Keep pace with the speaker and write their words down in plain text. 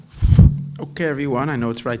Okay, everyone, I know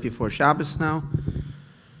it's right before Shabbos now,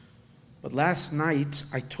 but last night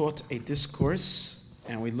I taught a discourse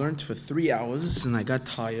and we learned for 3 hours and I got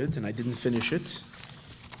tired and I didn't finish it.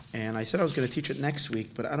 And I said I was going to teach it next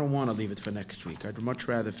week, but I don't want to leave it for next week. I'd much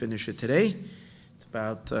rather finish it today. It's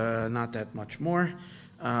about not that much more.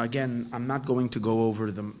 Again, I'm not going to go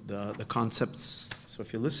over the concepts. So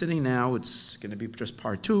if you're listening now, it's going to be just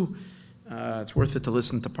part 2. It's worth it to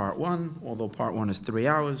listen to part 1, although part 1 is 3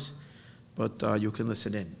 hours, but you can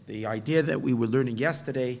listen in. The idea that we were learning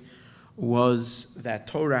yesterday was that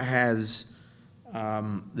Torah has,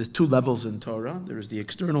 there's 2 levels in Torah. There is the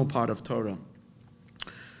external part of Torah,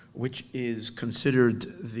 which is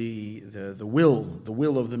considered the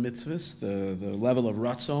will of the mitzvahs, the level of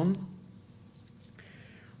Ratzon,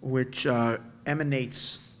 which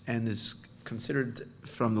emanates and is considered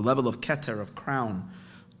from the level of Keter, of crown,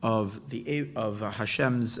 of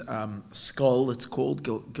Hashem's skull. It's called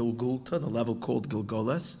Gilgulta, the level called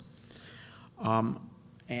Gilgolas,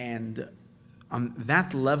 and on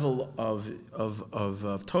that level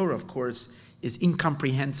of Torah, of course, is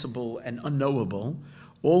incomprehensible and unknowable.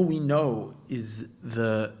 All we know is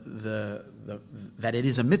that it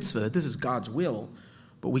is a mitzvah, that this is God's will,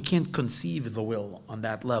 but we can't conceive the will on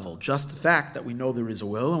that level. Just the fact that we know there is a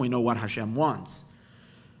will and we know what Hashem wants.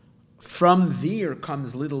 From there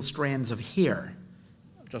comes little strands of hair,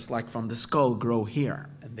 just like from the skull grow hair.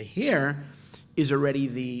 And the hair is already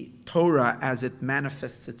the Torah as it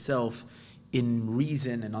manifests itself in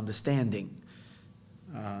reason and understanding.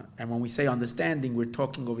 And when we say understanding, we're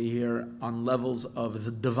talking over here on levels of the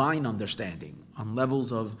divine understanding, on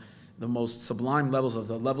levels of the most sublime levels of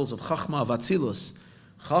Chachma, of Atzilus.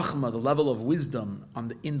 Chachma, the level of wisdom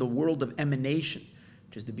in the world of emanation,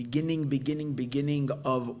 which is the beginning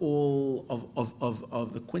of all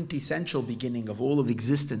of the quintessential beginning of all of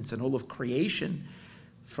existence and all of creation.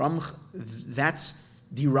 That's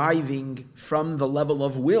deriving from the level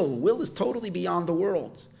of will. Will is totally beyond the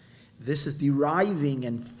world. This is deriving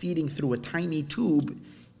and feeding through a tiny tube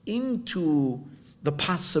into the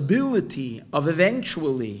possibility of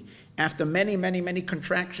eventually, after many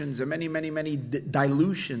contractions and many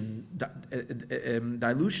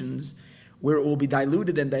dilutions, where it will be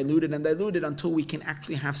diluted until we can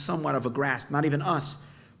actually have somewhat of a grasp. Not even us,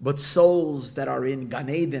 but souls that are in Gan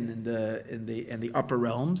Eden in the upper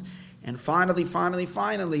realms. And finally,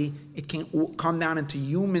 it can come down into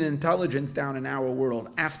human intelligence down in our world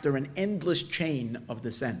after an endless chain of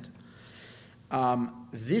descent.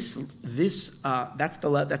 That's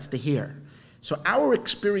the here. So our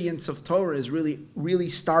experience of Torah is really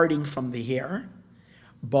starting from the here,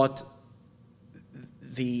 but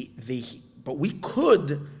but we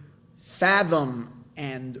could fathom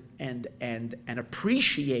and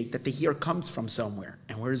appreciate that the here comes from somewhere.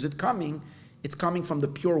 And where is it coming? It's coming from the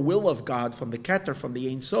pure will of God, from the Keter, from the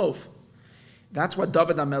Ein Sof. That's what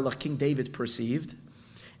David HaMelech, King David, perceived.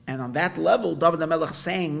 And on that level, David HaMelech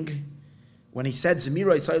sang, when he said,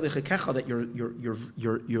 Zemira Yisrael Lechekecha, that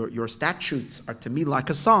your statutes are to me like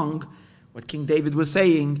a song. What King David was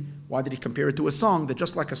saying, why did he compare it to a song? That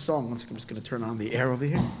just like a song, one second, I'm just going to turn on the air over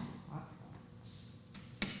here.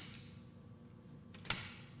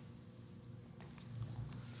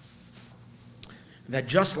 That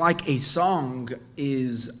just like a song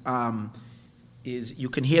is you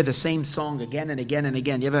can hear the same song again and again and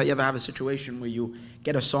again. You ever have a situation where you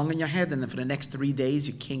get a song in your head and then for the next 3 days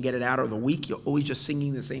you can't get it out, or the week you're always just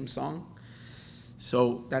singing the same song?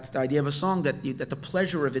 So that's the idea of a song, that the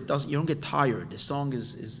pleasure of it you don't get tired. The song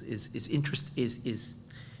is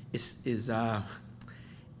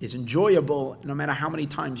enjoyable no matter how many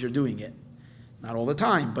times you're doing it. Not all the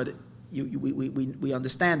time, but we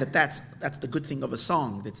understand that that's the good thing of a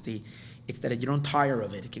song. It's that you don't tire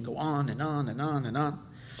of it. It can go on and on and on and on.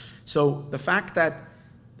 So the fact that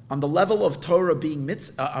on the level of Torah being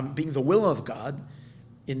the will of God,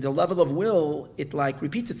 in the level of will, it like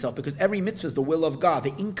repeats itself, because every mitzvah is the will of God,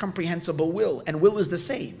 the incomprehensible will, and will is the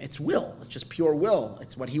same. It's will. It's just pure will.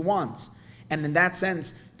 It's what He wants. And in that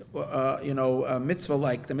sense, a mitzvah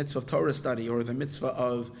like the mitzvah of Torah study or the mitzvah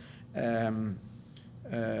of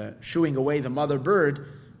shooing away the mother bird,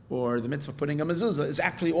 or the mitzvah of putting a mezuzah, is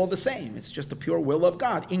actually all the same. It's just the pure will of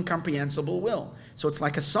God, incomprehensible will. So it's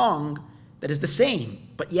like a song that is the same,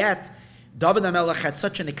 but yet David HaMelech had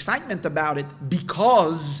such an excitement about it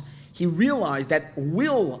because he realized that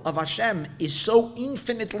will of Hashem is so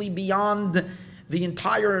infinitely beyond the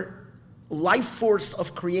entire life force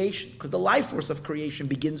of creation, because the life force of creation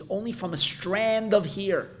begins only from a strand of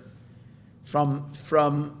here, from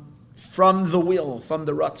the will, from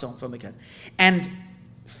the ratzon, from the ken. And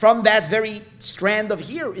from that very strand of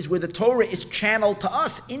here is where the Torah is channeled to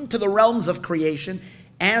us into the realms of creation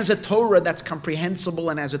as a Torah that's comprehensible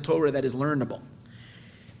and as a Torah that is learnable.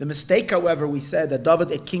 The mistake, however, we said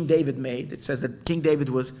that King David made, it says that King David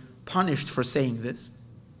was punished for saying this,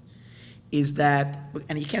 is that,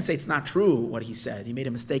 and you can't say it's not true what he said. He made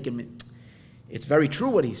a mistake. It's very true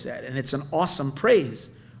what he said, and it's an awesome praise,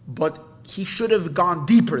 but he should have gone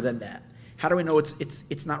deeper than that. How do we know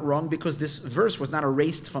it's not wrong? Because this verse was not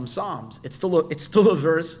erased from Psalms. It's still a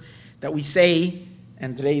verse that we say,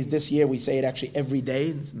 and this year we say it actually every day.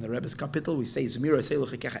 It's in the Rebbe's Kapitel. We say Zmira Seilu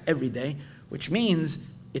Chikecha every day, which means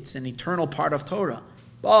it's an eternal part of Torah.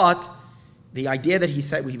 But the idea that he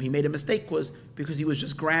said he made a mistake was because he was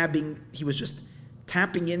just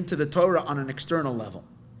tapping into the Torah on an external level.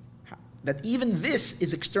 That even this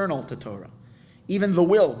is external to Torah. Even the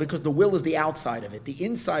will, because the will is the outside of it. The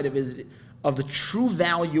inside of it, of the true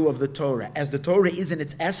value of the Torah, as the Torah is in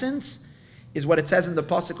its essence, is what it says in the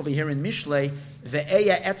pasuk over here in Mishlei,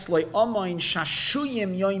 Ve'eya etzloi omoin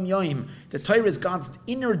shashuyim yoim yoim. The Torah is God's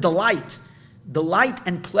inner delight. Delight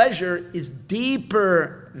and pleasure is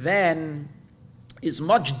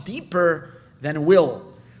much deeper than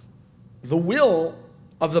will. The will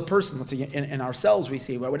of the person, let's say in ourselves we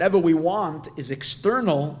see, whatever we want is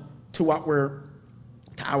external to our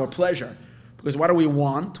pleasure. Because what do we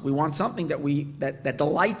want? We want something that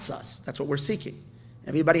delights us. That's what we're seeking.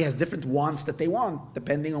 Everybody has different wants that they want,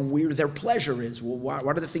 depending on where their pleasure is. Well,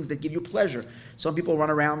 what are the things that give you pleasure? Some people run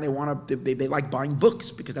around, they like buying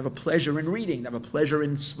books because they have a pleasure in reading, they have a pleasure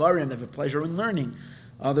in svarim, they have a pleasure in learning.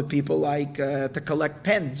 Other people like to collect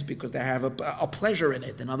pens because they have a pleasure in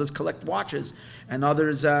it, and others collect watches, and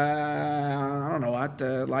others,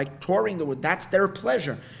 like touring. That's their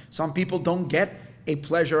pleasure. Some people don't get a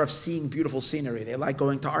pleasure of seeing beautiful scenery. They like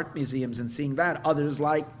going to art museums and seeing that. Others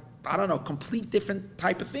like, complete different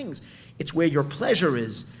type of things. It's where your pleasure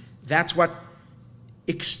is. That's what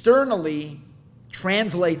externally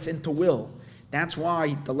translates into will. That's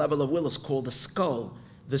why the level of will is called the skull.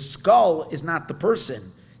 The skull is not the person.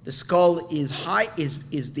 The skull is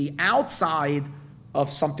the outside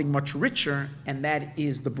of something much richer, and that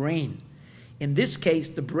is the brain. In this case,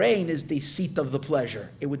 the brain is the seat of the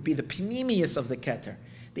pleasure. It would be the panemius of the keter,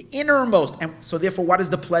 the innermost. And so therefore, what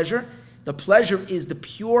is the pleasure? The pleasure is the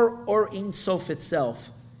pure or Ein Sof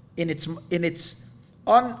itself, in its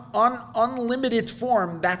unlimited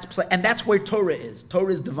form. And that's where Torah is.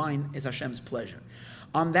 Torah is divine, is Hashem's pleasure.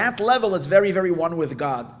 On that level, it's very, very one with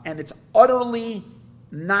God, and it's utterly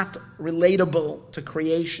not relatable to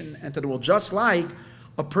creation and to the world. Just like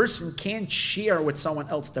a person can't share with someone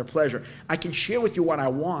else their pleasure. I can share with you what I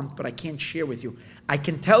want, but I can't share with you. I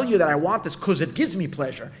can tell you that I want this because it gives me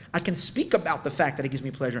pleasure. I can speak about the fact that it gives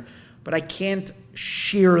me pleasure, but I can't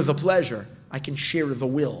share the pleasure. I can share the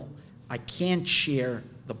will. I can't share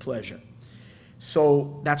the pleasure.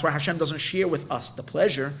 So that's why Hashem doesn't share with us the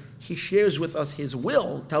pleasure. He shares with us His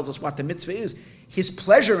will, tells us what the mitzvah is. His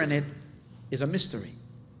pleasure in it is a mystery.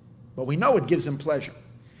 But we know it gives Him pleasure.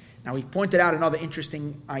 Now, he pointed out another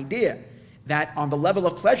interesting idea, that on the level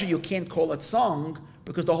of pleasure, you can't call it song,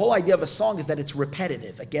 because the whole idea of a song is that it's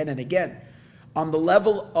repetitive again and again. On the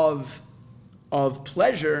level of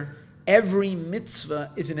pleasure, every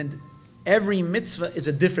mitzvah is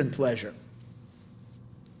a different pleasure.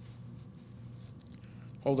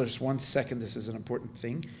 Hold on just 1 second, this is an important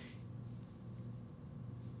thing.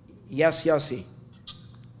 Yes, Yossi.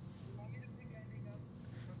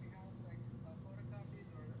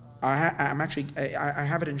 I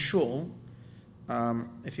have it in shul.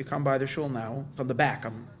 If you come by the shul now, from the back,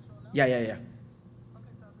 yeah.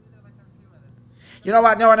 You know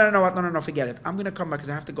what? No, forget it. I'm going to come back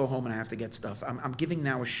because I have to go home and I have to get stuff. I'm giving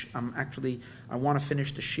now. I want to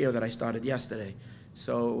finish the share that I started yesterday.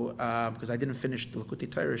 So because I didn't finish the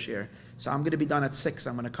Likkutei Torah share, so I'm going to be done at 6.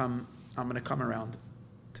 I'm going to come around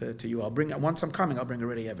to you. Once I'm coming, I'll bring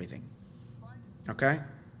already everything. Okay.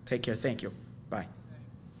 Take care. Thank you. Bye.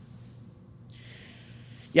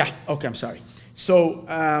 Yeah, okay, I'm sorry. So,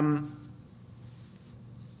 on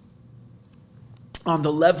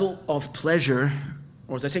the level of pleasure,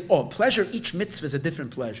 or as I say, pleasure, each mitzvah is a different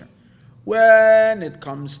pleasure. When it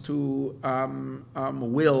comes to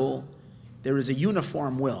will, there is a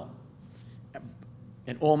uniform will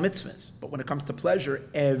in all mitzvahs. But when it comes to pleasure,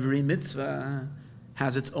 every mitzvah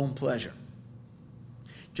has its own pleasure.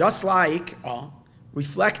 Just like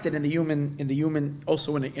reflected in the human,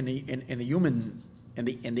 also in the human. In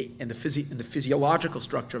the physiological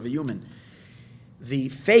structure of a human, the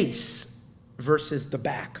face versus the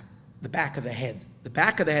back of the head. The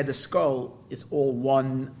back of the head, the skull, is all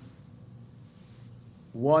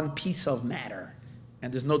one piece of matter.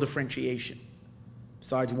 and there's no differentiation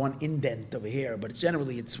besides one indent over here, but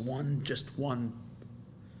it's one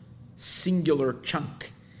singular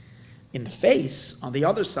chunk. In the face, on the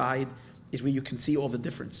other side, is where you can see all the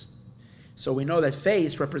difference. So we know that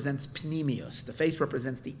face represents pnimius. The face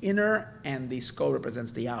represents the inner, and the skull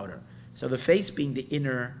represents the outer. So the face being the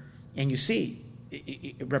inner, and you see,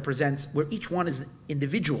 it represents where each one is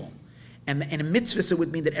individual. And a mitzvah, it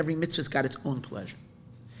would mean that every mitzvah's got its own pleasure.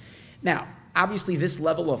 Now, obviously this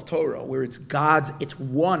level of Torah, where it's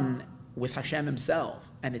one with Hashem himself,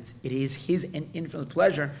 and it is his infinite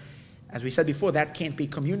pleasure, as we said before, that can't be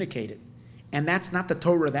communicated. And that's not the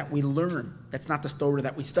Torah that we learn. That's not the Torah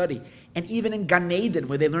that we study. And even in Gan Eden,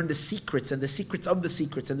 where they learn the secrets and the secrets of the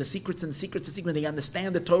secrets and the secrets and the secrets of the secrets, they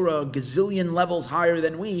understand the Torah a gazillion levels higher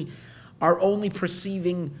than we are only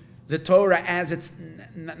perceiving the Torah as it's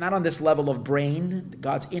not on this level of brain,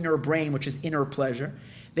 God's inner brain, which is inner pleasure.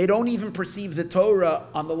 They don't even perceive the Torah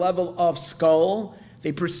on the level of skull.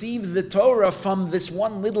 They perceive the Torah from this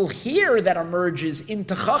one little hair that emerges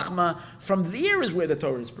into Chachma. From there is where the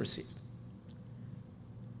Torah is perceived.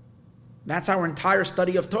 That's our entire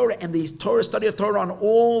study of Torah, and the study of Torah on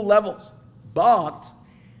all levels. But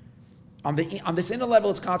on this inner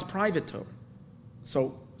level, it's God's private Torah.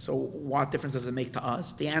 So what difference does it make to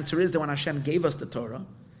us? The answer is that when Hashem gave us the Torah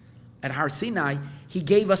at Har Sinai, He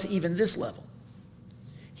gave us even this level.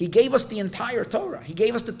 He gave us the entire Torah. He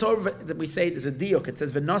gave us the Torah that we say, there's a diuk, it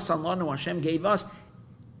says, V'nasan lanu, Hashem gave us,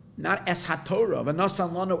 not es ha-Torah,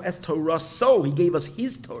 V'nasan lanu es Torah, so He gave us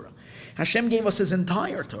His Torah. Hashem gave us His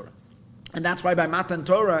entire Torah. And that's why by Matan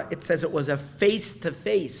Torah, it says it was a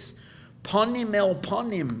face-to-face, panim el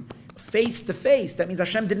panim, face-to-face. That means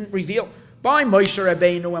Hashem didn't reveal. By Moshe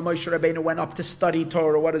Rabbeinu, when Moshe Rabbeinu went up to study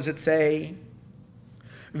Torah, what does it say?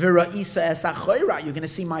 V'ra'isa es achoira, you're going to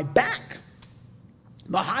see my back.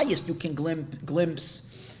 The highest you can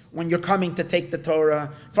glimpse when you're coming to take the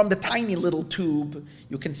Torah, from the tiny little tube,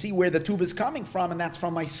 you can see where the tube is coming from, and that's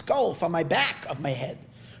from my skull, from my back of my head.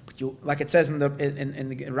 Like it says in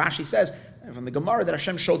Rashi says from the Gemara that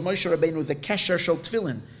Hashem showed Moshe Rabbeinu the kesher shel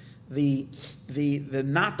tefillin, the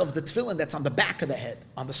knot of the tefillin that's on the back of the head,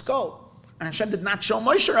 on the skull. And Hashem did not show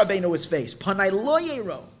Moshe Rabbeinu his face. Panai lo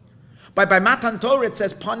yero. By Matan Torah it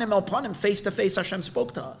says panim el panim, face to face Hashem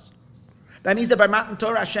spoke to us. That means that by Matan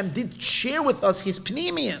Torah Hashem did share with us His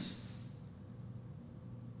pnimius.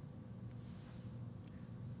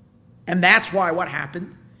 And that's why what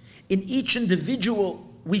happened? In each individual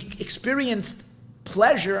we experienced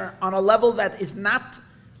pleasure on a level that is not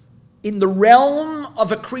in the realm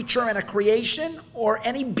of a creature and a creation or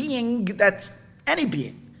any being that's any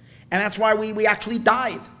being. And that's why we actually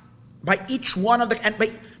died by each one of the, and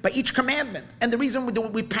by each commandment. And the reason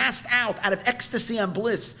we passed out of ecstasy and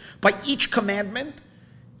bliss by each commandment,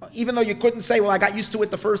 even though you couldn't say, well, I got used to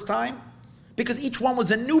it the first time, because each one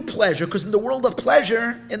was a new pleasure, because in the world of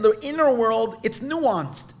pleasure, in the inner world, it's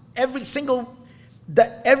nuanced. Every single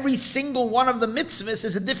one of the mitzvahs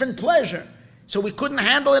is a different pleasure. So we couldn't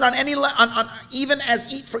handle it on any even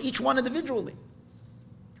as for each one individually.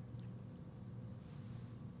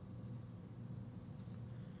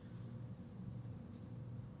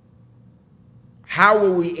 How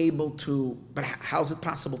were we able to, but how is it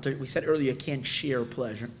possible to, we said earlier, you can't share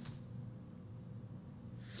pleasure.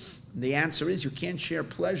 The answer is you can't share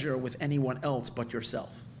pleasure with anyone else but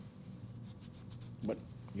yourself. But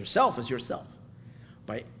yourself is yourself.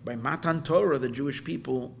 By Matan Torah, the Jewish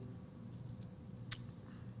people,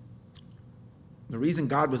 the reason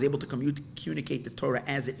God was able to communicate the Torah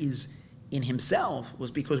as it is in Himself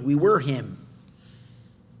was because we were Him.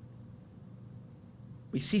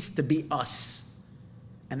 We ceased to be us.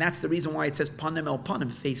 And that's the reason why it says panim el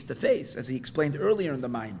panim, face to face, as he explained earlier in the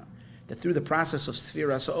Maimah, that through the process of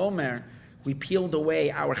Sfiras Omer, we peeled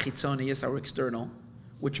away our chitzonius, our external,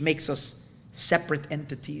 which makes us separate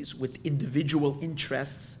entities with individual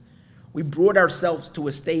interests. We brought ourselves to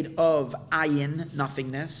a state of ayin,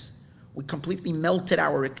 nothingness. We completely melted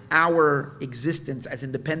our existence as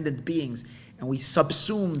independent beings, and we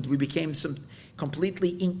subsumed, we became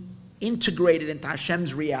completely integrated into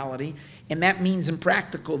Hashem's reality, and that means in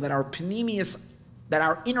practical that our panemius, that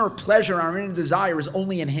our inner pleasure, our inner desire is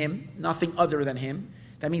only in Him, nothing other than Him.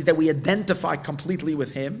 That means that we identify completely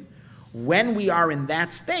with Him. When we are in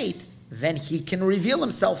that state, then He can reveal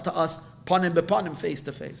Himself to us, panim bepanim, face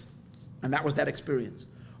to face. And that was that experience.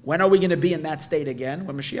 When are we going to be in that state again?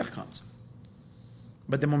 When Mashiach comes.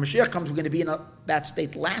 But then when Mashiach comes, we're going to be in that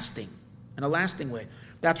state lasting, in a lasting way.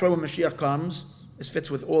 That's why when Mashiach comes, this fits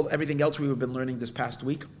with everything else we've been learning this past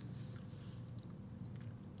week.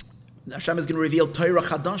 Hashem is going to reveal Torah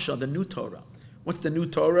Chadasha, the new Torah, What's the new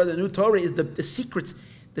Torah? The new Torah is the secrets.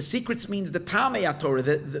 The secrets means the Tamei Torah,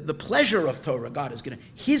 the pleasure of Torah. God is going to,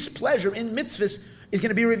 His pleasure in mitzvahs is going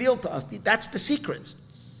to be revealed to us. That's the secrets.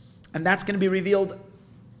 And that's going to be revealed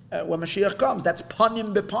when Mashiach comes. That's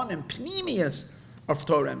panim bepanim, pnimius of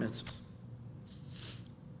Torah and mitzvahs.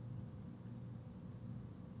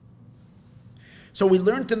 So we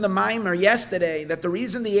learned in the Maimer yesterday that the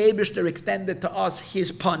reason the Eibishter extended to us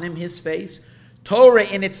His panim, His face, Torah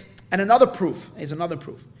in its, and another proof,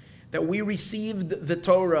 that we received the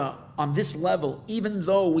Torah on this level, even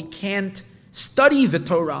though we can't study the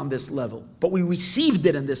Torah on this level, but we received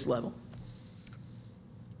it in this level.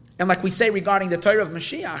 And like we say regarding the Torah of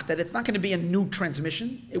Mashiach, that it's not going to be a new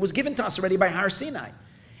transmission. It was given to us already by Har Sinai.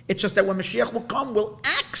 It's just that when Mashiach will come, we'll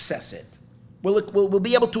access it. We'll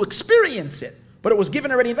be able to experience it. But it was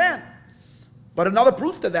given already then. But another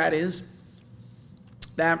proof to that is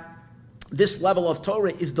that this level of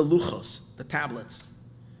Torah is the luchos, the tablets.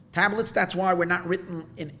 Tablets, that's why we're not written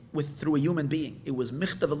through a human being. It was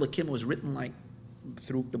Michtav Elokim, it was written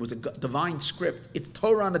it was a divine script. It's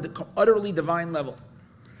Torah on an utterly divine level.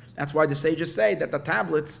 That's why the sages say that the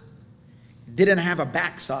tablet didn't have a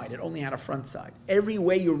back side, it only had a front side. Every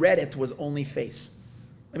way you read it was only face.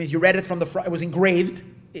 That means you read it from the front, it was engraved.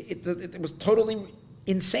 It was totally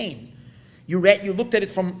insane. You looked at it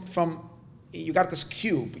from you got this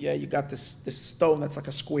cube, you got this stone that's like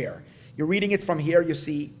a square. You're reading it from here, you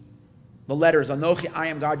see the letters, Anochi, I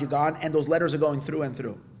am God, you God, and those letters are going through and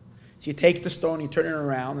through. So you take the stone, you turn it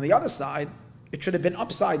around, and the other side, it should have been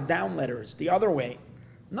upside down letters, the other way.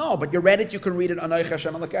 No, but you read it, you can read it, Anochi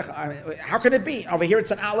Hashem Elokecha. How can it be? Over here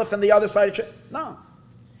it's an aleph, and the other side, no.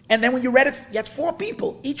 And then when you read it, you had 4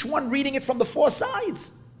 people, each one reading it from the 4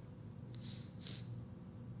 sides.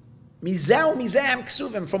 Mizeh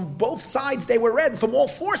ksuvim, from both sides they were read, from all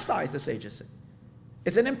 4 sides, the sages say.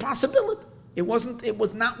 It's an impossibility. It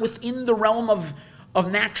was not within the realm of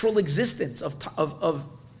natural existence, of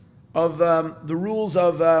the rules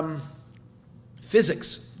of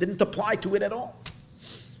physics. Didn't apply to it at all.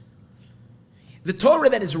 The Torah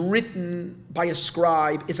that is written by a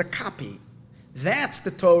scribe is a copy. That's the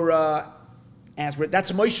Torah,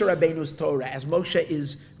 that's Moshe Rabbeinu's Torah. As Moshe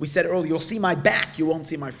is, we said earlier, you'll see my back, you won't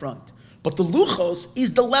see my front. But the Luchos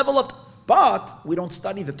is the level of, but we don't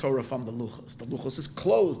study the Torah from the Luchos. The Luchos is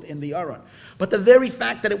closed in the Aron. But the very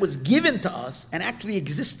fact that it was given to us and actually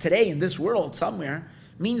exists today in this world somewhere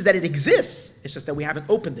means that it exists. It's just that we haven't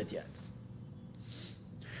opened it yet.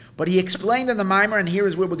 But he explained in the Maimer, and here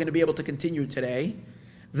is where we're going to be able to continue today.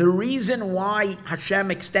 The reason why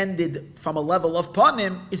Hashem extended from a level of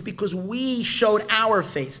Panim is because we showed our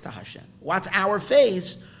face to Hashem. What's our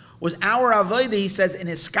face? Was our Avodah, he says, in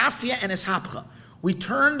his Skafia and his Hapcha. We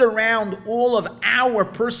turned around all of our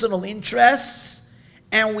personal interests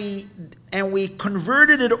and we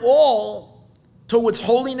converted it all towards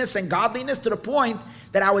holiness and godliness to the point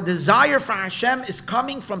that our desire for Hashem is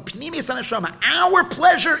coming from Pnimis HaNeshama. Our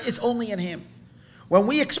pleasure is only in Him. When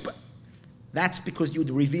we that's because you would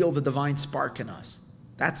reveal the divine spark in us.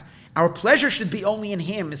 Our pleasure should be only in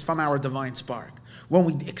Him, is from our divine spark. When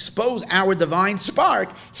we expose our divine spark,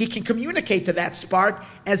 He can communicate to that spark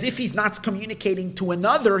as if He's not communicating to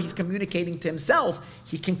another, He's communicating to Himself.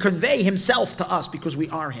 He can convey Himself to us because we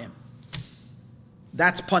are Him.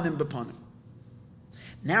 That's panim b'panim.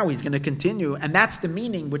 Now he's going to continue, and that's the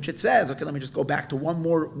meaning which it says. Okay, let me just go back to one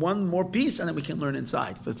more piece, and then we can learn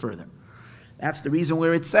inside for further. That's the reason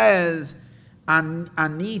where it says, Ani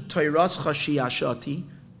toirascha shiashati,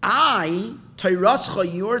 I,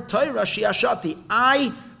 toirascha, your Torah shiashati,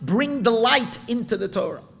 I bring the light into the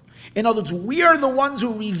Torah. In other words, we are the ones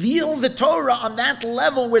who reveal the Torah on that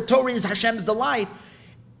level where Torah is Hashem's delight.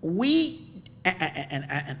 And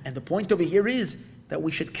the point over here is that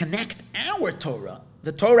we should connect our Torah,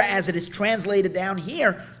 the Torah as it is translated down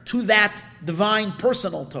here, to that divine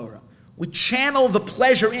personal Torah. We channel the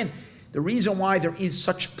pleasure in. The reason why there is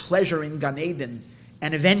such pleasure in Gan Eden,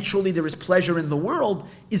 and eventually there is pleasure in the world,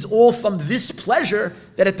 is all from this pleasure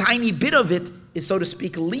that a tiny bit of it is, so to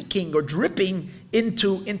speak, leaking or dripping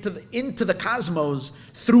into the cosmos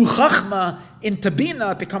through Chachma into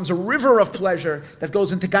Bina. It becomes a river of pleasure that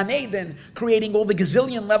goes into Gan Eden, creating all the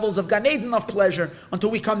gazillion levels of Gan Eden of pleasure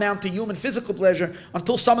until we come down to human physical pleasure,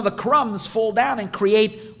 until some of the crumbs fall down and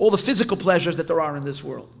create all the physical pleasures that there are in this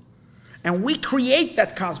world. And we create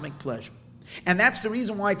that cosmic pleasure. And that's the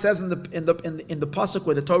reason why it says in the pasuk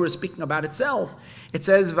where the Torah is speaking about itself, it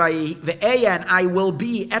says, "Ve'eya, and I will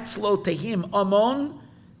be etzlo to him amon,"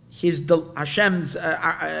 Hashem's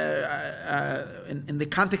in the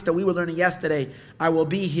context that we were learning yesterday. I will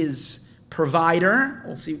be his provider.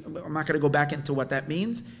 We'll see. I'm not going to go back into what that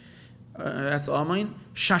means. That's Amin.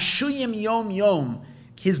 Shashuyim yom yom.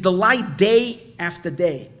 His delight day after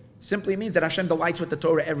day. Simply means that Hashem delights with the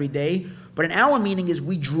Torah every day. But in our meaning is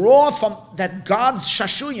we draw from that God's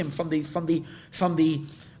shashuyim, from the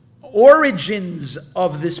origins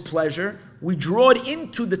of this pleasure. We draw it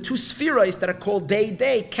into the two spheres that are called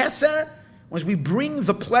day, keser, as we bring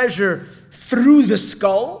the pleasure through the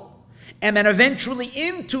skull, and then eventually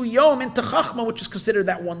into yom, into chachma, which is considered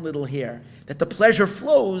that one little hair. That the pleasure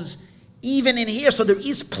flows even in here. So there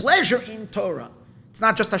is pleasure in Torah. It's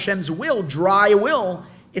not just Hashem's will, dry will.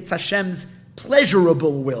 It's Hashem's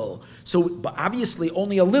pleasurable will. So but obviously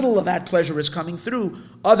only a little of that pleasure is coming through,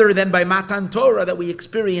 other than by Matan Torah that we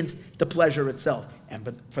experienced the pleasure itself.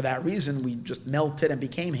 But for that reason, we just melted and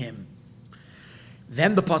became Him.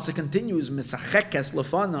 Then the pasuk continues, Misachekes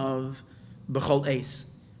lefanav b'chol eis.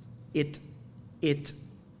 It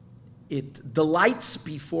delights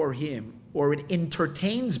before Him, or it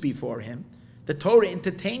entertains before Him. The Torah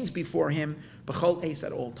entertains before Him b'chol eis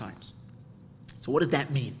at all times. So what does that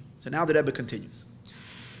mean? So now the Rebbe continues.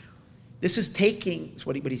 This is taking, so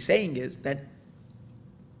what he's saying is that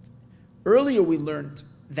earlier we learned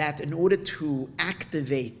that in order to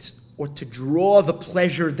activate or to draw the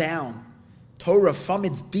pleasure down, Torah from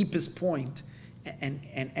its deepest point, and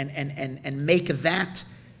make that,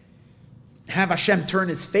 have Hashem turn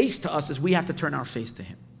His face to us, is we have to turn our face to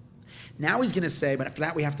Him. Now he's going to say, but after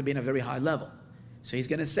that we have to be in a very high level. So he's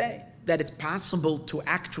going to say that it's possible to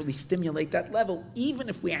actually stimulate that level, even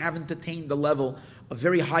if we haven't attained the level of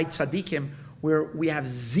very high tzaddikim, where we have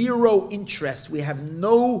zero interest, we have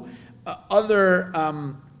no other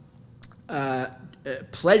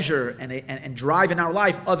pleasure and drive in our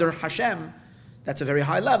life other Hashem. That's a very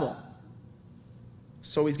high level.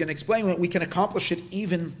 So he's going to explain that we can accomplish it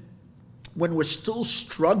even when we're still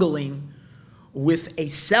struggling with a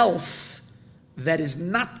self that is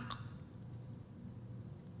not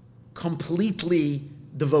completely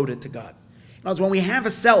devoted to God. In other words, when we have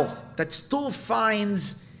a self that still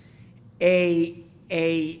finds a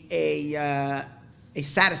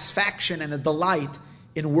satisfaction and a delight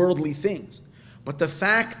in worldly things, but the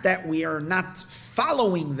fact that we are not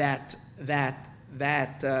following that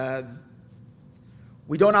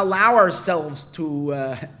we don't allow ourselves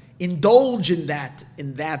to indulge in that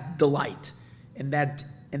delight, in that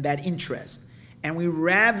interest, and we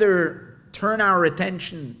rather turn our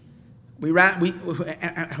attention.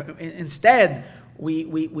 Instead, we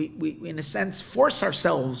in a sense force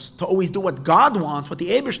ourselves to always do what God wants, what the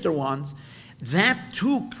Eibishter wants. That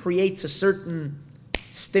too creates a certain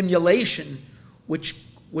stimulation, which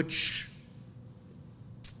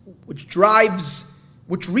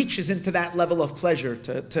reaches into that level of pleasure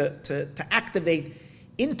to activate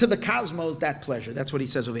into the cosmos that pleasure. That's what he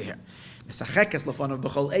says over here. He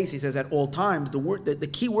says at all times. The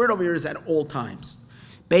key word over here is at all times.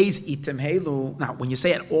 Now, when you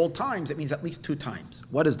say at all times, it means at least 2 times.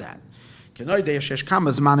 What is that?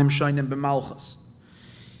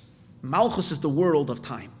 Malchus is the world of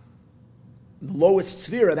time. The lowest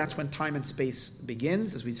sphere, that's when time and space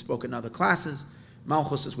begins, as we spoke in other classes.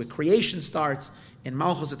 Malchus is where creation starts. In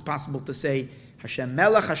Malchus, it's possible to say, Hashem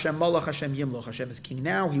Melech, Hashem Malach, Hashem Yimloch. Hashem is king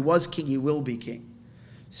now, He was king, He will be king.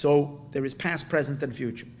 So there is past, present, and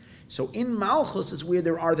future. So in Malchus is where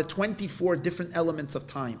there are the 24 different elements of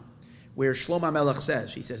time, where Shlomo Melech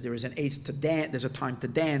says, he says there is an ace to dance, there's a time to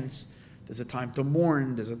dance, there's a time to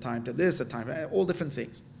mourn, there's a time to this, a time to all different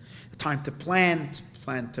things. A time to plant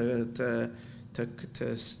to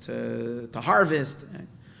harvest.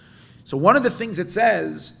 So one of the things it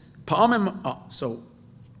says, so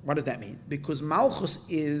what does that mean? Because Malchus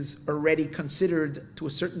is already considered to a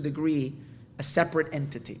certain degree a separate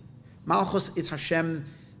entity. Malchus is Hashem,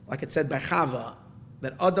 like it said by Chava,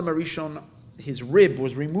 that Adam Arishon, his rib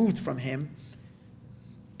was removed from him,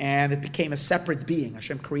 and it became a separate being.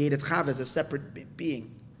 Hashem created Chava as a separate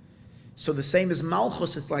being. So the same as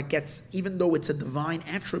Malchus is even though it's a divine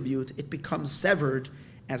attribute, it becomes severed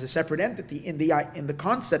as a separate entity. In the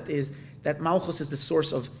concept is that Malchus is the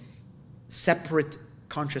source of separate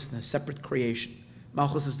consciousness, separate creation.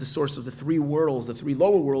 Malchus is the source of the 3 worlds, the 3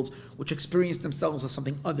 lower worlds, which experience themselves as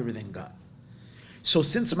something other than God. So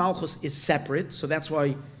since Malchus is separate, so that's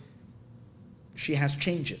why she has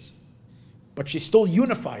changes. But she still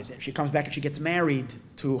unifies it. She comes back and she gets married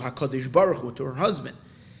to HaKadosh Baruch Hu, to her husband.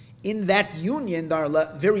 In that union, there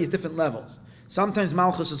are various different levels. Sometimes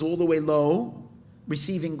Malchus is all the way low,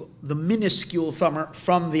 receiving the minuscule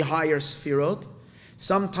from the higher Sefirot.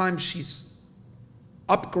 Sometimes she's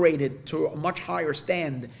upgraded to a much higher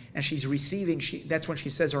stand, and she's receiving, that's when she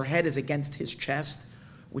says her head is against his chest,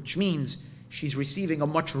 which means she's receiving a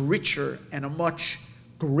much richer and a much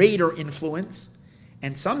greater influence,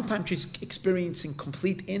 and sometimes she's experiencing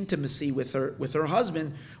complete intimacy with her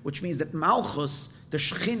husband, which means that Malchus, the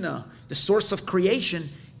Shechina, the source of creation,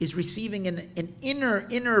 is receiving an inner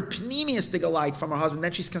pneumius light from her husband.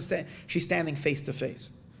 Then she's standing face to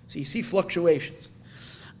face. So you see fluctuations.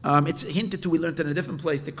 It's hinted to, we learned in a different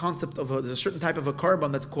place, the concept of there's a certain type of a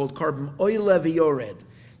carbon that's called carbon oile v'yored,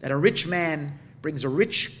 that a rich man brings a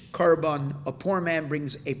rich carbon, a poor man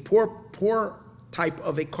brings a poor type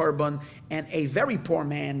of a carbon, and a very poor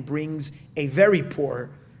man brings a very poor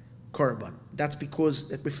carbon. That's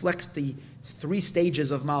because it reflects the 3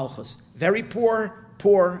 stages of Malchus: very poor,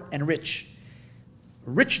 poor, and rich.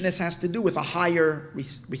 Richness has to do with a higher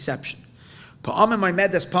reception. At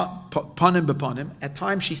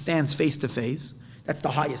times she stands face to face. That's the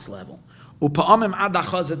highest level.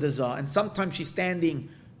 And sometimes she's standing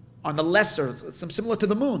on the lesser, it's similar to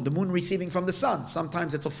the moon receiving from the sun.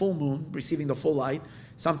 Sometimes it's a full moon receiving the full light.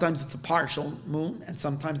 Sometimes it's a partial moon, and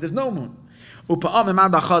sometimes there's no moon.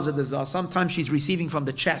 Sometimes she's receiving from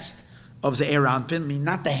the chest of the Ze'er Anpin, meaning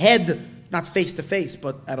not the head, not face to face,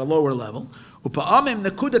 but at a lower level.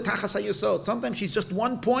 Sometimes she's just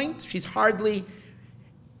one point, she's hardly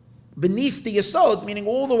beneath the Yesod, meaning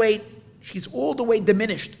she's all the way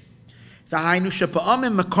diminished. And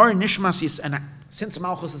since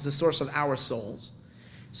Malchus is the source of our souls,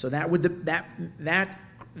 so that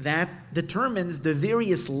determines the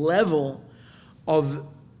various level of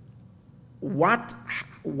what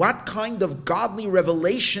kind of godly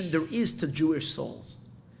revelation there is to Jewish souls.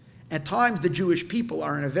 At times, the Jewish people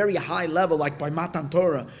are in a very high level, like by Matan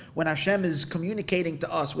Torah, when Hashem is communicating to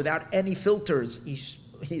us without any filters. He's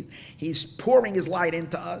pouring His light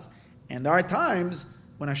into us. And there are times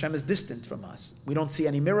when Hashem is distant from us. We don't see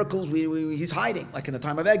any miracles. He's hiding, like in the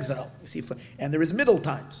time of exile. And there is middle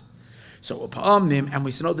times. So, and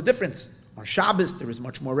we know the difference. On Shabbos, there is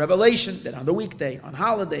much more revelation than on the weekday. On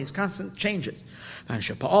holidays, constant changes.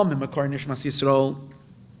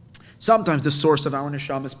 Sometimes the source of our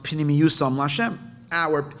neshama is pinimiyusam lashem.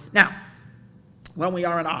 Now, when we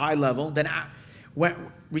are on a high level, then when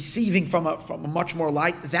receiving from a much more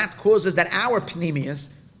light, that causes that our pinimius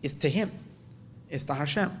is to Him, is to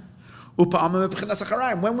Hashem. When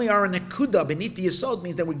we are in a kuda beneath the yesod,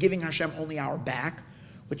 means that we're giving Hashem only our back,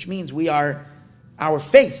 which means our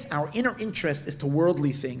face, our inner interest is to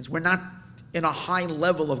worldly things. We're not in a high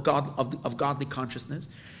level of godly consciousness.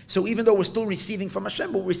 So even though we're still receiving from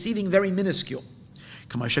Hashem, but we're receiving very minuscule.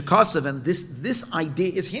 And this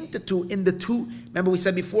idea is hinted to in the 2. Remember we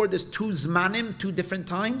said before, there's 2 zmanim, 2 different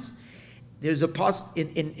times. There's a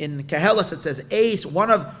in Kehelas it says Eis. 2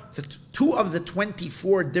 of the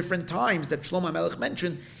 24 different times that Shlomo Melech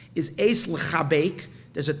mentioned is Eis l'chabek.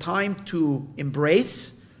 There's a time to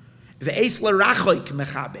embrace. The Eis l'rachoik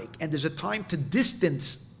mechabek, and there's a time to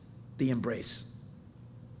distance the embrace.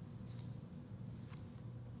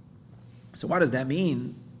 So what does that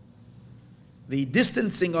mean? The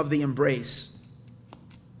distancing of the embrace.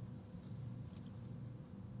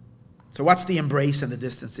 So what's the embrace and the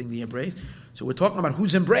distancing the embrace? So we're talking about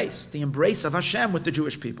whose embrace? The embrace of Hashem with the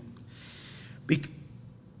Jewish people.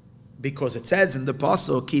 Because it says in the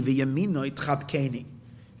Pasuk, Ki v'yamino itchabkeni.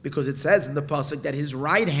 Because it says in the Pasuk that His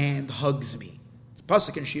right hand hugs me. It's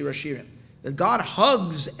Pasuk in Shira Shirim. That God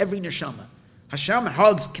hugs every neshama. Hashem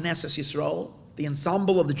hugs Knesset Yisrael, the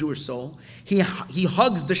ensemble of the Jewish soul. He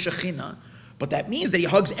hugs the Shekhinah, but that means that He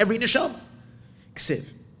hugs every neshama.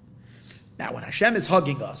 Ksiv. Now, when Hashem is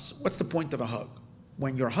hugging us, what's the point of a hug?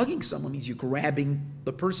 When you're hugging someone, means you're grabbing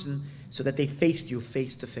the person so that they face you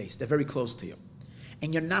face to face. They're very close to you.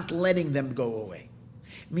 And you're not letting them go away.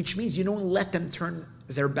 Which means you don't let them turn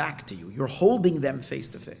their back to you. You're holding them face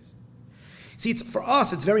to face. See, for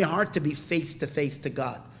us, it's very hard to be face to face to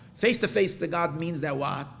God. Face to face to God means that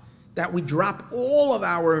what? That we drop all of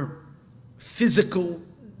our physical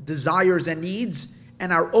desires and needs,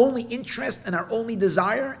 and our only interest and our only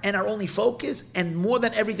desire and our only focus, and more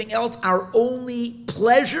than everything else, our only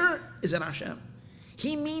pleasure is in Hashem.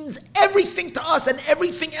 He means everything to us, and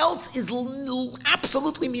everything else is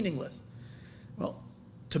absolutely meaningless. Well,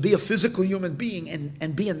 to be a physical human being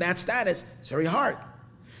and be in that status is very hard.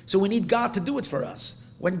 So we need God to do it for us.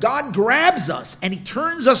 When God grabs us and He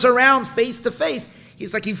turns us around face to face,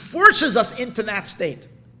 He's like He forces us into that state.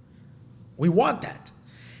 We want that.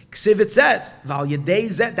 Ksiv it says, Val Yedei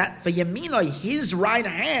Zeh, that V'yaminoi, His right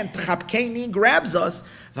hand, Tchapkeni, grabs us,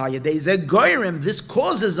 Val Yedei Zeh Goyrim, this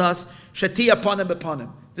causes us, Shati upon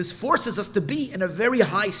him. This forces us to be in a very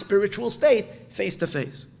high spiritual state, face to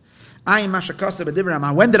face. When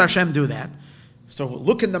did Hashem do that? So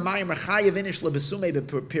look in the Mayim Rechayev Inish Lebesume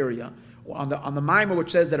Bepiria. on the Maimer,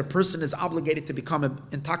 which says that a person is obligated to become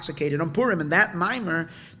intoxicated on Purim. In that Maimer,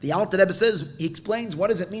 the Alter Rebbe says, he explains, what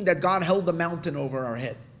does it mean that God held the mountain over our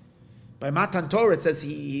head? By Matan Torah, it says,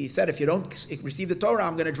 he said, if you don't receive the Torah,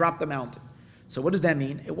 I'm going to drop the mountain. So what does that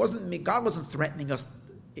mean? God wasn't threatening us.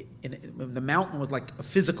 The mountain was like a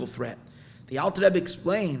physical threat. The Alter Rebbe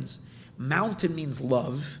explains, mountain means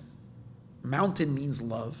love. Mountain means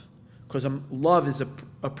love, because love is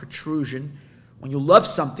a protrusion. When you love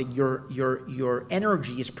something, your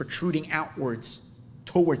energy is protruding outwards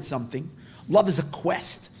towards something. Love is a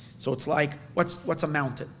quest. So it's like, what's a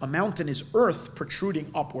mountain? A mountain is earth protruding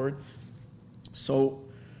upward. So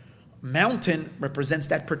mountain represents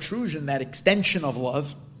that protrusion, that extension of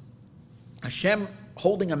love. Hashem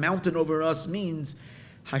holding a mountain over us means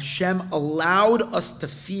Hashem allowed us to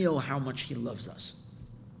feel how much He loves us.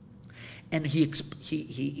 And he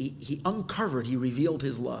uncovered, He revealed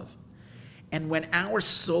His love. And when our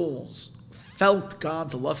souls felt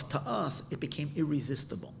God's love to us, it became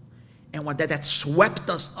irresistible. And when that swept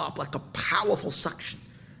us up like a powerful suction,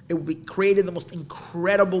 it created the most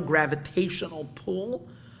incredible gravitational pull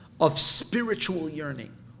of spiritual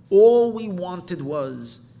yearning. All we wanted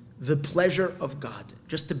was the pleasure of God,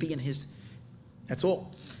 just to be in His, that's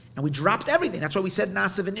all. And we dropped everything. That's why we said,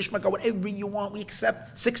 Nasa v'nishma, whatever you want, we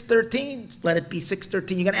accept. 613, let it be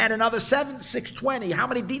 613. You're going to add another 7, 620. How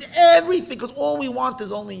many did? Everything, because all we want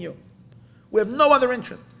is only you. We have no other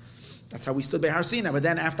interest. That's how we stood by Har Sinai. But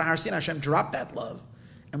then after Har Sinai, Hashem dropped that love.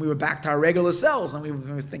 And we were back to our regular selves. And we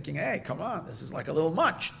were thinking, hey, come on, this is like a little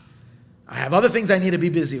much. I have other things I need to be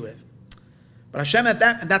busy with. But Hashem at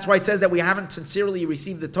that, and that's why it says that we haven't sincerely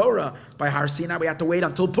received the Torah by Har Sinai. We had to wait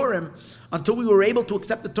until Purim, until we were able to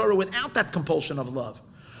accept the Torah without that compulsion of love.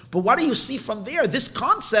 But what do you see from there? This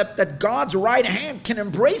concept that God's right hand can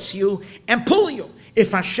embrace you and pull you.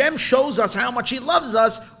 If Hashem shows us how much He loves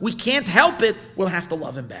us, we can't help it. We'll have to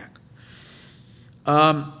love Him back.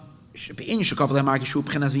 See,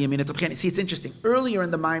 it's interesting. Earlier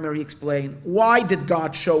in the Maimer, he explained, why did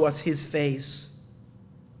God show us His face?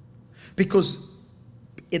 Because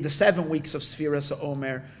in the 7 weeks of Sfiras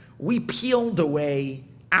Omer, we peeled away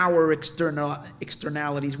our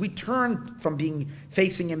externalities. We turned from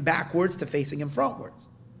facing Him backwards to facing Him frontwards.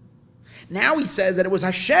 Now he says that it was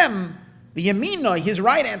Hashem, the Yamina, His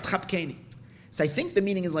right hand, Chapkeni. So I think the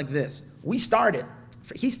meaning is like this. He started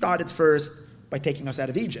first by taking us out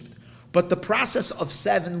of Egypt. But the process of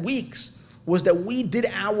 7 weeks was that we did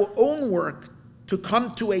our own work to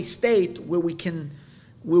come to a state where we can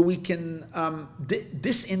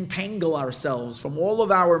disentangle ourselves from all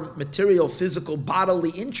of our material, physical,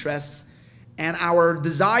 bodily interests, and our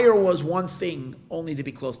desire was one thing, only to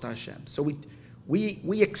be close to Hashem. So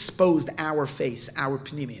we exposed our face, our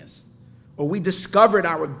pnimius, or we discovered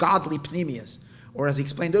our godly pnimius, or as he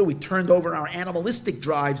explained earlier, we turned over our animalistic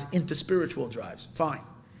drives into spiritual drives. Fine.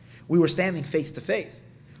 We were standing face to face.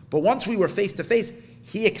 But once we were face to face,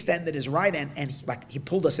 He extended His right hand and he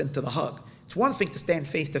pulled us into the hug. It's one thing to stand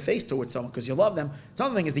face to face towards someone because you love them.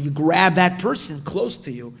 Another thing is that you grab that person close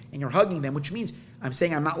to you and you're hugging them, which means I'm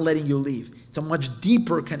saying I'm not letting you leave. It's a much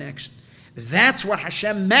deeper connection. That's what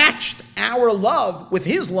Hashem matched our love with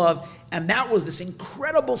His love, and that was this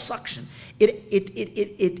incredible suction.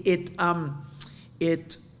 It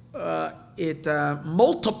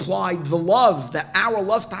multiplied the love, that our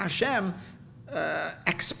love to Hashem,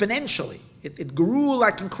 exponentially. It grew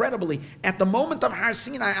like incredibly. At the moment of Har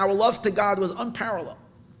Sinai, our love to God was unparalleled.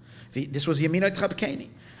 This was Yamina Tzchapkeni.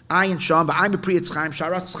 Ayin Sham, Ba'ayim B'Priyat Chaim,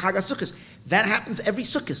 Sharat Chag HaSukkos. That happens every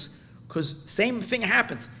Sukkos, because same thing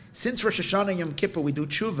happens. Since Rosh Hashanah Yom Kippur, we do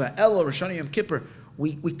tshuva. Elo Rosh Hashanah Yom Kippur,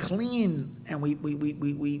 we clean and we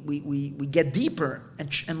get deeper. And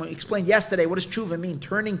we explained yesterday, what does tshuva mean?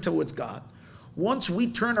 Turning towards God. Once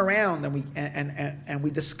we turn around and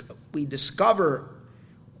we discover,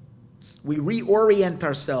 we reorient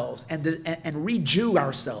ourselves and re-Jew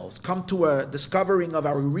ourselves, come to a discovering of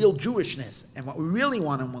our real Jewishness and what we really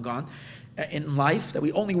want in life, that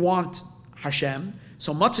we only want Hashem.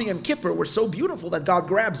 So Matzah Yom Kippur, we're so beautiful that God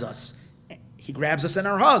grabs us. He grabs us in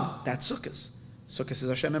our hug. That's Sukkot. Sukkot is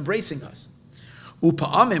Hashem embracing us.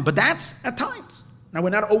 Upa'amim, but that's at times. Now we're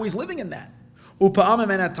not always living in that. Upa'amim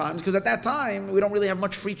and at times, because at that time we don't really have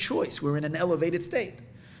much free choice. We're in an elevated state.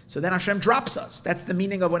 So then Hashem drops us. That's the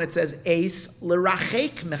meaning of when it says Eis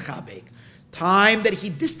l'rachek mechabek. Time that He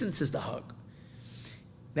distances the hug.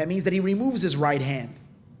 That means that He removes His right hand.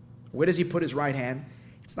 Where does He put His right hand?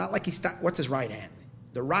 It's not like what's His right hand?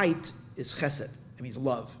 The right is chesed. It means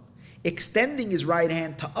love. Extending His right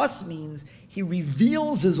hand to us means He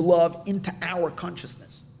reveals His love into our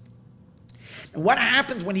consciousness. And what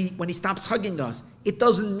happens when he stops hugging us? It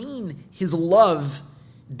doesn't mean his love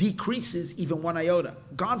decreases even one iota.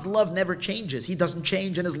 God's love never changes. He doesn't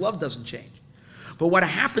change and his love doesn't change. But what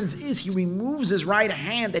happens is he removes his right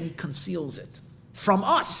hand and he conceals it from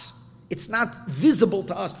us. It's not visible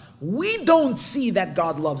to us. We don't see that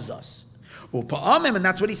God loves us. And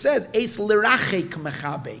that's what he says. He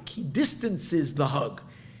distances the hug.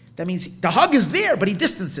 That means the hug is there, but he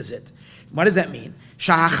distances it. What does that mean? The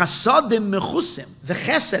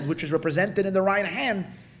chesed, which is represented in the right hand,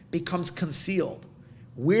 becomes concealed.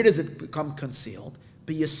 Where does it become concealed?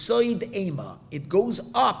 B'yesoid ema. It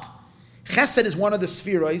goes up. Chesed is one of the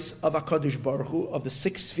spheroids of HaKadosh Baruch Hu, of the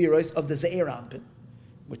 6 spheroids of the Ze'er Anpin,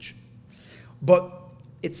 but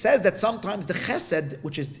it says that sometimes the chesed,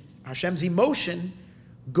 which is Hashem's emotion,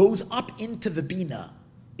 goes up into the bina,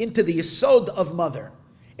 into the yesod of mother.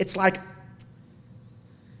 It's like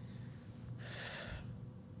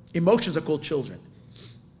emotions are called children.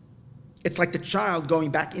 It's like the child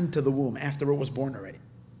going back into the womb after it was born already.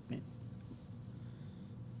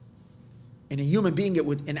 In a human being,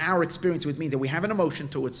 in our experience, it would mean that we have an emotion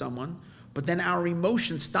towards someone, but then our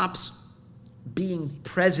emotion stops being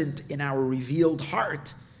present in our revealed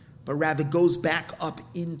heart, but rather goes back up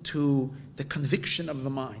into the conviction of the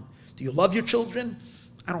mind. Do you love your children?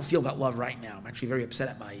 I don't feel that love right now. I'm actually very upset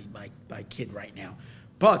at my kid right now.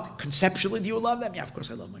 But conceptually, do you love them? Yeah, of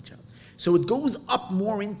course I love my child. So it goes up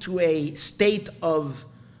more into a state of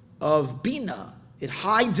bina. It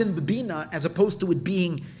hides in the bina as opposed to it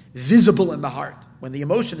being visible in the heart. When the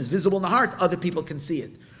emotion is visible in the heart, other people can see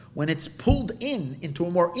it. When it's pulled into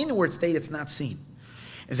a more inward state, it's not seen.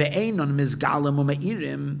 At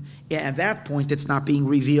that point, it's not being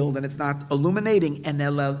revealed and it's not illuminating. And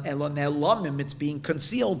it's being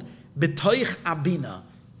concealed b'toich abina,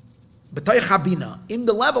 in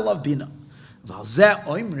the level of bina.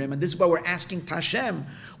 And this is why we're asking Tashem.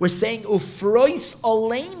 We're saying, Ufrois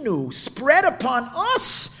aleinu, spread upon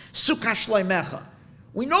us sukkah shleimecha.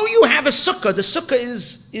 We know you have a sukkah. The sukkah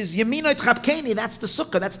is Yeminot Chapkeni. That's the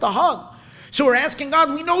sukkah. That's the hug. So we're asking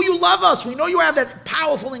God, we know you love us. We know you have that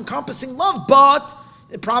powerful, encompassing love, but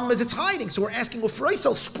the problem is it's hiding. So we're asking,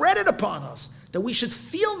 Ufroisel, spread it upon us, that we should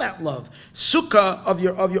feel that love. Sukkah of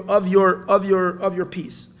your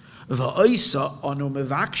peace. V'oisa anu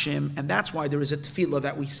mevakshim, and that's why there is a tefillah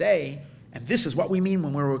that we say, and this is what we mean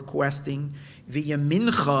when we're requesting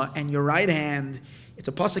v'yamincha, and your right hand. It's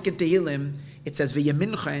a pasuk in Tehillim. It says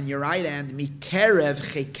v'yamincha, and your right hand, mikerev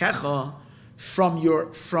chekecha,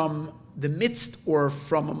 from the midst, or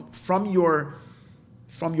from your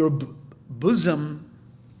bosom,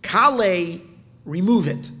 kale, remove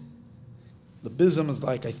it. The bosom is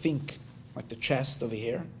like the chest over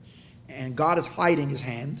here, and God is hiding his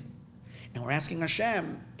hand, and we're asking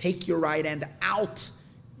Hashem, take your right hand out,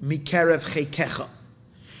 mikerev chekecha.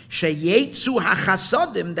 Sheyetzu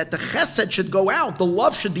hachasadim, that the chesed should go out, the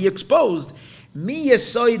love should be exposed. Mi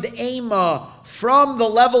yesod ema, from the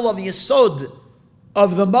level of yesod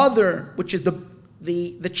of the mother, which is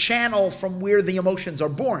the channel from where the emotions are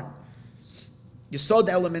born. Yesod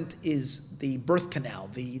element is the birth canal.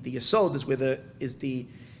 The yesod is where the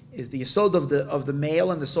yesod of the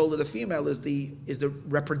male, and the soul of the female is the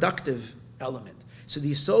reproductive element. So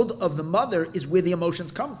the yesod of the mother is where the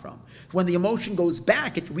emotions come from. When the emotion goes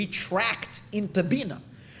back, it retracts into bina.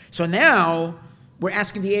 So now we're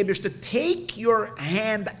asking the Eibush to take your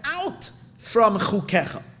hand out from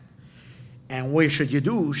chukecha. And where should you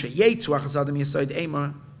do?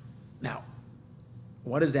 Now,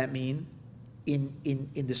 what does that mean in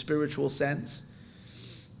the spiritual sense?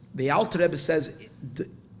 The Alter Rebbe says,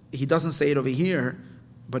 he doesn't say it over here,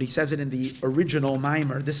 but he says it in the original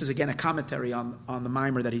Maimer. This is again a commentary on the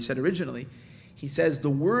Maimer that he said originally. He says the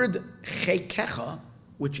word chekecha,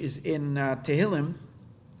 which is in Tehillim,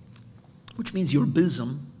 which means your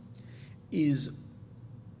bosom, is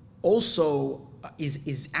also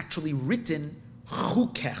is actually written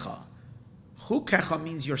chukecha. Chukecha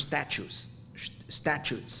means your statutes.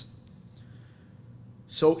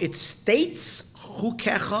 So it states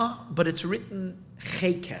chukecha, but it's written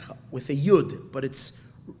chekecha with a yud, but it's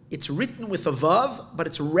written with a vav, but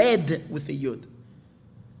it's read with a yud.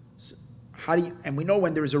 So and we know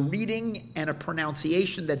when there is a reading and a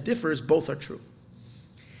pronunciation that differs, both are true.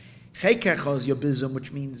 Chekecha is your bosom,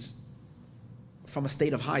 which means from a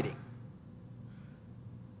state of hiding.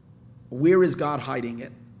 Where is God hiding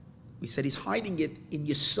it? We said he's hiding it in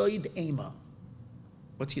Yesod Ema.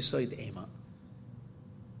 What's Yesod Ema?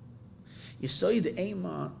 Yesod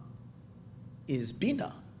Ema is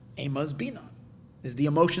Bina. Ema is Bina. Is the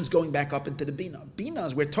emotions going back up into the Bina. Bina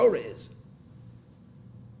is where Torah is.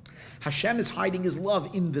 Hashem is hiding his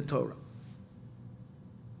love in the Torah.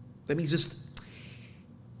 That means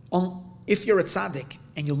if you're a tzaddik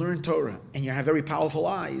and you learn Torah and you have very powerful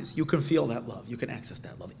eyes, you can feel that love. You can access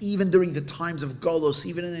that love. Even during the times of Golos,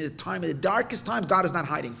 even in the darkest time, God is not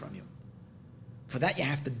hiding from you. For that, you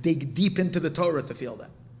have to dig deep into the Torah to feel that.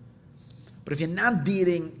 But if you're not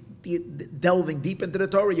delving deep into the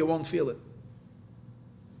Torah, you won't feel it.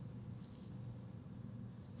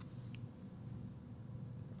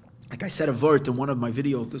 Like I said a word in one of my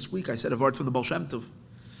videos this week, I said a word from the Baal Shem Tov.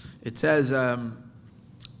 It says,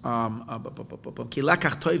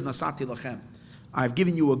 I've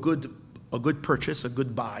given you a good purchase, a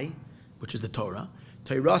good buy, which is the Torah.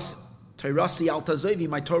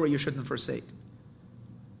 My Torah you shouldn't forsake.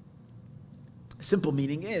 The simple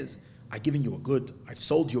meaning is, I've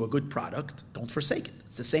sold you a good product, don't forsake it.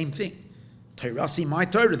 It's the same thing. Tairasi, my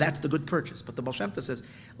Torah, that's the good purchase. But the Baal Shem Tov says,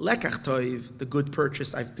 Lekach Toiv, the good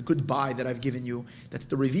purchase, the good buy that I've given you, that's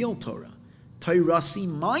the revealed Torah. Tairasi,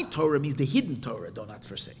 my Torah, means the hidden Torah, do not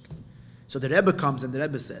forsake. So the Rebbe comes and the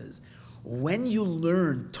Rebbe says, when you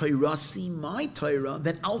learn Tairasi, my Torah,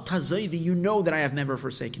 then Al Tazoivi, you know that I have never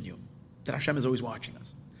forsaken you. That Hashem is always watching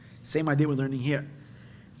us. Same idea we're learning here.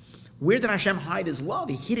 Where did Hashem hide His love?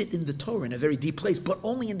 He hid it in the Torah, in a very deep place, but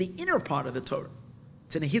only in the inner part of the Torah.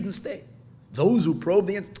 It's in a hidden state. Those who probe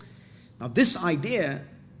now this idea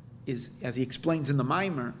is, as he explains in the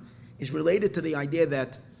Maimer, is related to the idea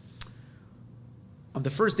that on the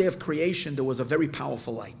first day of creation there was a very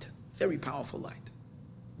powerful light. Very powerful light.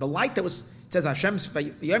 The light that was, it says Hashem said,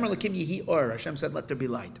 let there be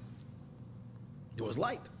light. There was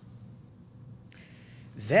light.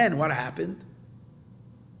 Then what happened?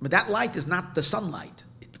 But that light is not the sunlight.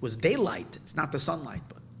 It was daylight. It's not the sunlight.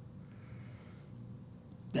 But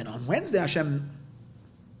then on Wednesday, Hashem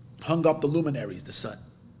hung up the luminaries, the sun.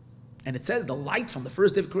 And it says the light from the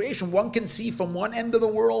first day of creation, one can see from one end of the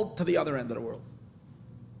world to the other end of the world.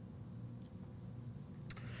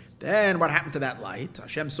 Then what happened to that light?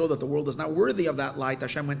 Hashem saw that the world is not worthy of that light.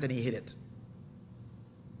 Hashem went and He hid it.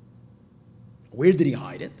 Where did He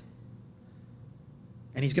hide it?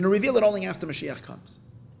 And He's going to reveal it only after Mashiach comes.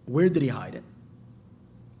 Where did He hide it?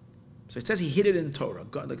 So it says He hid it in Torah.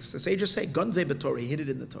 Like the sages say, Gunzei b'Torah, He hid it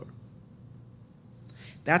in the Torah.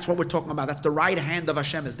 That's what we're talking about. That's the right hand of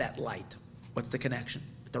Hashem is that light. What's the connection?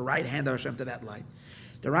 The right hand of Hashem to that light.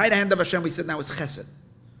 The right hand of Hashem, we said now, is Chesed.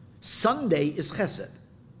 Sunday is Chesed.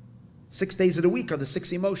 6 days of the week are the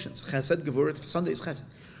 6 emotions. Chesed, Gevurat, Sunday is Chesed.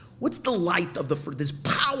 What's the light of this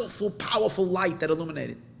powerful, powerful light that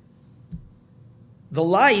illuminated? The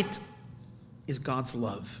light is God's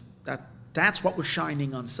love. That's what was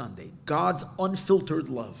shining on Sunday. God's unfiltered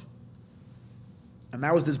love. And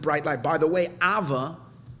that was this bright light. By the way, Ava,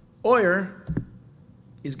 Oyer,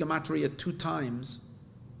 is Gematria 2 times.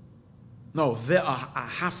 No,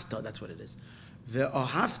 Ve'ahavta, that's what it is.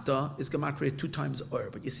 Ve'ahavta is Gematria 2 times Oyer.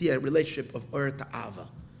 But you see a relationship of Oyer to Ava.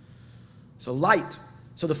 So light.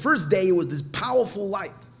 So the first day was this powerful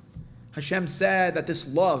light. Hashem said that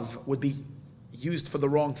this love would be used for the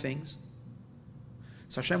wrong things.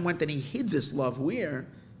 So Hashem went and He hid this love where?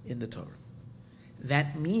 In the Torah.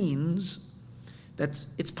 That means that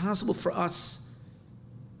it's possible for us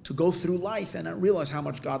to go through life and not realize how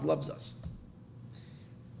much God loves us.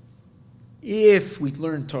 If we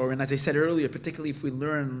learn Torah, and as I said earlier, particularly if we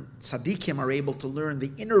learn, tzaddikim are able to learn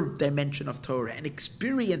the inner dimension of Torah and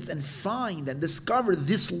experience and find and discover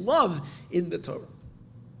this love in the Torah.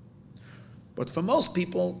 But for most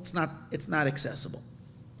people, it's not accessible.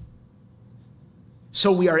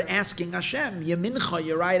 So we are asking Hashem, Yemincha,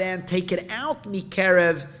 your right hand, take it out,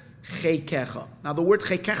 mikerev cheikecha. Now the word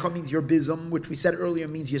cheikecha means your bosom, which we said earlier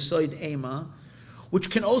means yesoid ema, which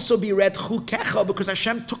can also be read chukecha, because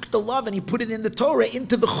Hashem took the love and He put it in the Torah,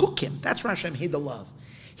 into the chukim. That's where Hashem hid the love.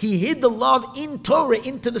 He hid the love in Torah,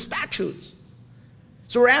 into the statutes.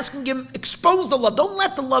 So we're asking Him, expose the love. Don't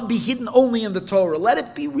let the love be hidden only in the Torah. Let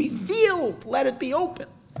it be revealed. Let it be open.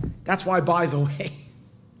 That's why, by the way,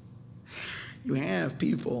 you have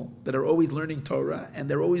people that are always learning Torah, and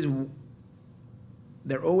they're always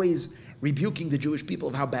rebuking the Jewish people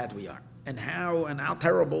of how bad we are, and how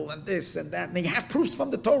terrible, and this and that. And they have proofs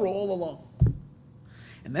from the Torah all along.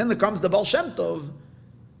 And then there comes the Baal Shem Tov,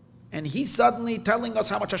 and he's suddenly telling us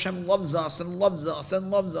how much Hashem loves us and loves us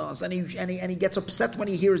and loves us, and he gets upset when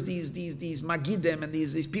he hears these magidim and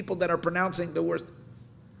these people that are pronouncing the worst.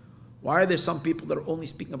 Why are there some people that are only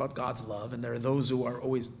speaking about God's love, and there are those who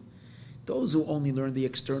only learn the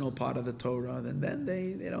external part of the Torah, and then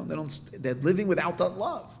they're living without that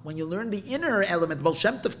love. When you learn the inner element, Baal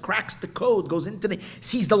Shem Tov cracks the code, goes into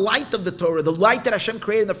sees the light of the Torah, the light that Hashem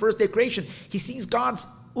created in the first day of creation. He sees God's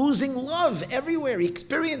oozing love everywhere. He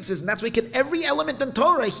experiences, and that's why every element in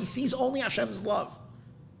Torah, he sees only Hashem's love.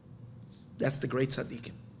 That's the great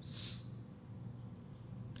tzaddikim.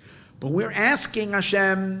 But we're asking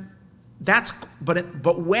Hashem,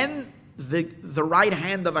 but when the right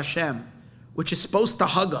hand of Hashem, which is supposed to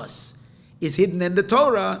hug us, is hidden in the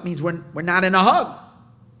Torah, it means we're not in a hug.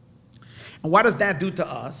 And what does that do to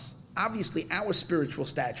us? Obviously, our spiritual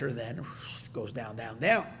stature then goes down, down,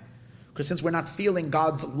 down. Because since we're not feeling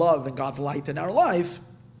God's love and God's light in our life,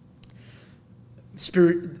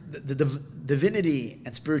 the divinity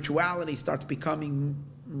and spirituality starts becoming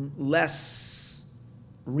less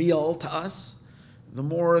real to us. The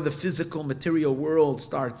more the physical, material world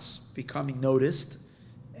starts becoming noticed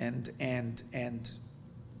and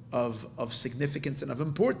of significance and of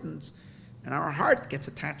importance, and our heart gets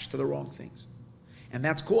attached to the wrong things. And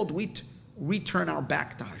that's called we turn our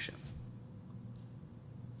back to Hashem.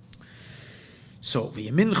 So, the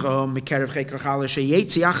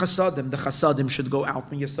chasadim should go out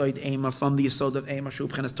from the yesod of Ema,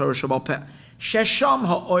 Shubchenes Torah Shabal Peh. Shesham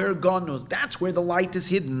ha'oyer ganuz, that's where the light is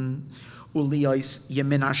hidden. Uliyos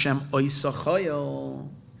yemin Hashem oisa chayil.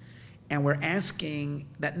 And we're asking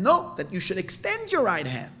that you should extend your right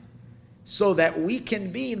hand, so that we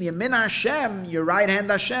can be the Yemin Hashem, your right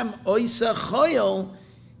hand Hashem, Oisa Chayil,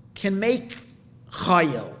 can make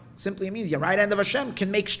Chayil. Simply means your right hand of Hashem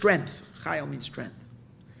can make strength. Chayil means strength.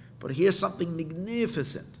 But here's something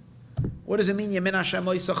magnificent. What does it mean, Yemin Hashem,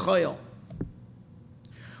 Oisa Chayil?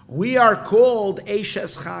 We are called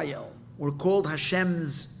Eishes Chayil. We're called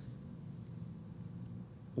Hashem's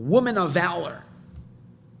woman of valor.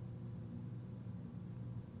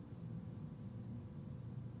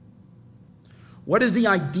 What is the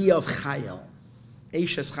idea of Chayil?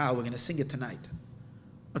 Eishes Chayil, we're going to sing it tonight.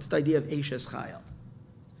 What's the idea of Eishes Chayil?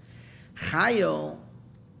 Chayil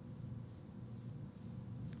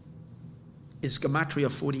is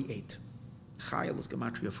Gematria 48. Chayil is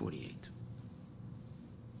Gematria 48.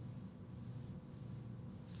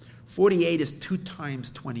 48 is 2 times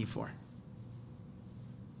 24.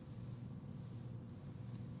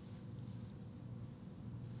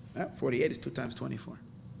 Yeah, 48 is 2 times 24.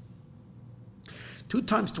 2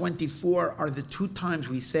 times 24 are the 2 times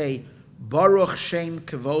we say Baruch Shem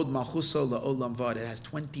Kavod Malchuso La'olam Vad. It has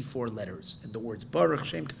 24 letters. And the words Baruch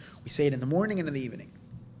Shem, we say it in the morning and in the evening.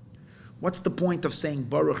 What's the point of saying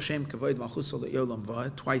Baruch Shem Kavod Malchuso La'olam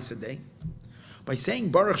Vad twice a day? By saying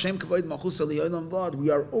Baruch Shem Kavod Malchuso La'olam Vad, we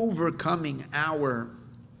are overcoming the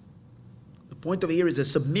point over here is a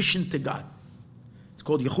submission to God. It's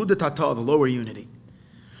called Yehuda Tata, the lower unity.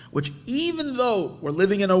 Which even though we're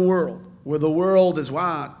living in a world where the world is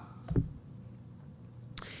what?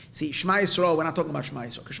 See, Shema Yisrael, we're not talking about Shema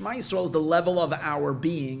Yisrael, because Shema Yisrael is the level of our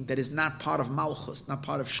being that is not part of Malchus, not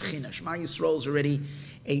part of Shechina. Shema Yisrael is already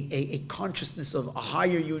a consciousness of a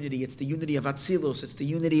higher unity. It's the unity of Atzilus. It's the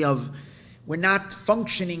unity of, we're not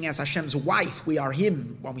functioning as Hashem's wife. We are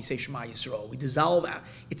Him when we say Shema Yisrael. We dissolve that.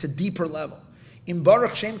 It's a deeper level. In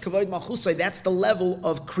Baruch Shem Kavod Malchusai, that's the level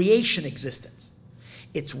of creation existence.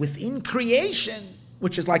 It's within creation,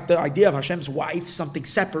 which is like the idea of Hashem's wife, something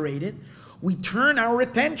separated. We turn our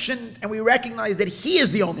attention and we recognize that He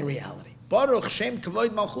is the only reality. Baruch Shem Kavod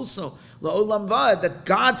Malchuso La'olam Vad, that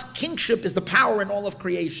God's kingship is the power in all of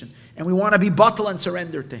creation. And we want to be bottled and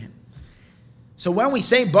surrender to Him. So when we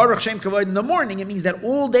say Baruch Shem Kavod in the morning, it means that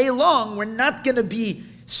all day long we're not going to be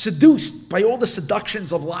seduced by all the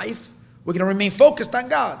seductions of life. We're going to remain focused on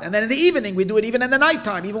God. And then in the evening, we do it even in the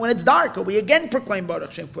nighttime, even when it's dark, we again proclaim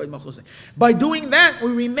Baruch Shem Kavod Malchusai. By doing that,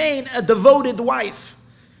 we remain a devoted wife.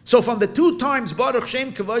 So from the 2 times Baruch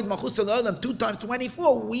Shem Kavod Malchusai L'Olam, 2 times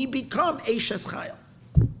 24, we become Eishes Chayil.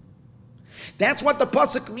 That's what the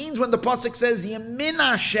pasuk means when the pasuk says Yemin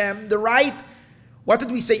Hashem, the right. What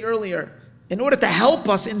did we say earlier? In order to help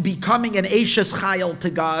us in becoming an Eishes Chayil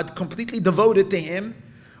to God, completely devoted to Him,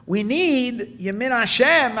 we need Yemin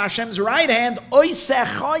Hashem, Hashem's right hand, Oiseh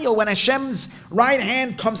Chayil. When Hashem's right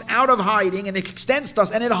hand comes out of hiding and it extends to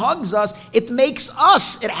us and it hugs us, it makes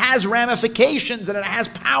us, it has ramifications and it has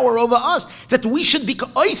power over us, that we should be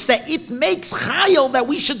Oiseh. It makes Chayil, that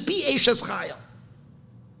we should be Eishes Chayil.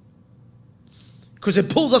 Because it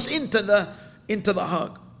pulls us into the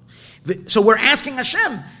hug. So we're asking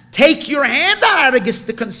Hashem, take your hand out of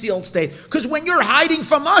the concealed state. Because when you're hiding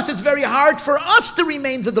from us, it's very hard for us to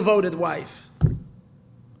remain the devoted wife.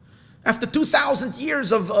 After 2,000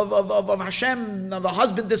 years of Hashem, of a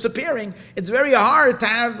husband disappearing, it's very hard to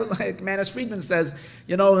have, like Manis Friedman says,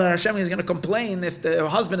 that Hashem is going to complain if the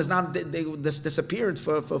husband is not disappeared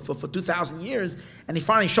for 2,000 years, and he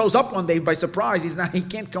finally shows up one day by surprise. He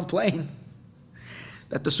can't complain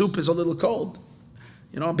that the soup is a little cold.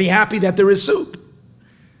 Be happy that there is soup.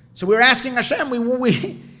 So we're asking Hashem,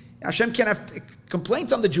 Hashem can't have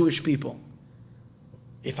complaints on the Jewish people.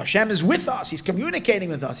 If Hashem is with us, He's communicating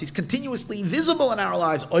with us, He's continuously visible in our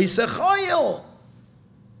lives,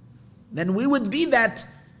 then we would be that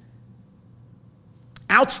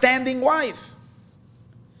outstanding wife.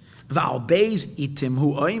 But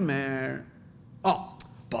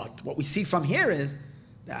what we see from here is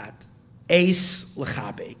that Eis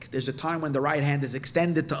l'chabek. There's a time when the right hand is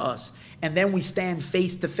extended to us, and then we stand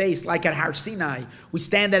face to face, like at Har Sinai. We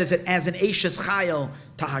stand as an Eishes Chayil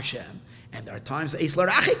to Hashem. And there are times Eis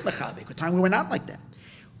l'rachik l'chabek, a time when we're not like that.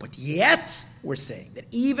 But yet, we're saying that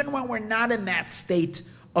even when we're not in that state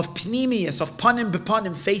of pnimius, of panim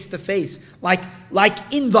bepanim, face to face, like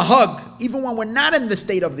in the hug, even when we're not in the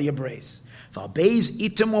state of the embrace. And both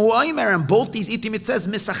these itim, it says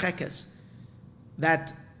misachekes,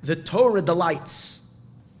 that the Torah delights.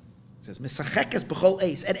 It says misachekes b'chol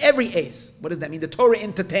eis, at every eis. What does that mean? The Torah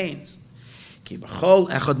entertains. Ki b'chol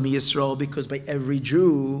echad mi Yisrael, because by every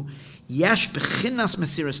Jew, yesh b'chinas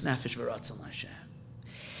mesiras nefesh v'ratzon Hashem.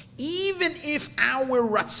 Even if our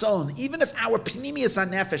ratzon, even if our pnimius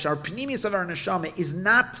hanefesh, our pnimius of our neshama is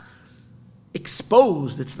not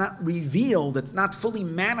exposed, it's not revealed, it's not fully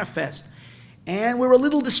manifest, and we're a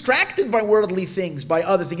little distracted by worldly things, by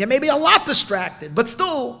other things, and maybe a lot distracted, but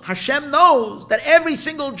still, Hashem knows that every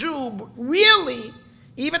single Jew really,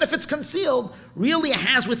 even if it's concealed, really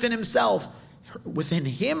has within himself, within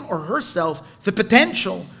him or herself, the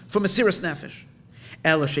potential for mesiras nefesh.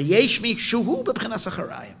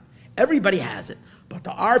 Everybody has it, but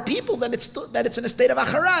there are people that it's in a state of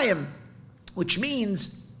acharayim, which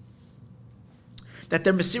means that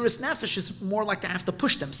their mesiras nefesh is more like they have to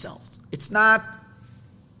push themselves. It's not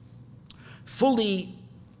fully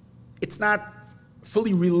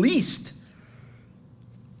released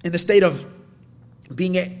in a state of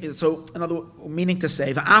being. So, another meaning to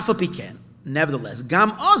say, nevertheless,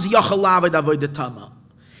 gam oz yachalav avodah tama.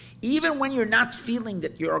 Even when you're not feeling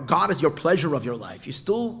that your God is your pleasure of your life, you're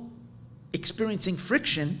still experiencing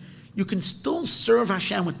friction, you can still serve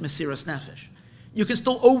Hashem with mesiras nefesh. You can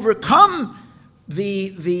still overcome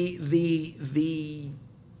the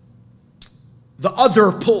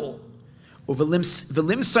other pull, or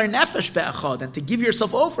v'limsar nefesh be'achad, and to give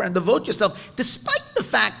yourself over and devote yourself, despite the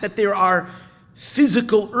fact that there are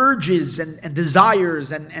physical urges and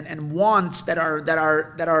desires and wants that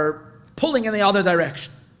are pulling in the other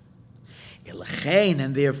direction.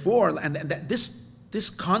 And therefore, this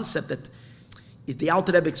concept that the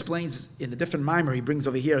Alter Rebbe explains in a different mimer, he brings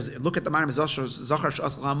over here. Look at the mimer Zachar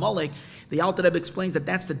Sh'asal HaMolek. The Alter Rebbe explains that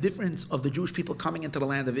that's the difference of the Jewish people coming into the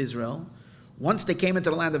land of Israel. Once they came into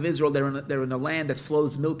the land of Israel, they're in a land that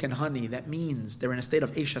flows milk and honey. That means they're in a state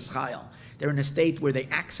of Eishes Chayil. They're in a state where they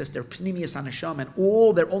access their Pnimius HaNeshama, and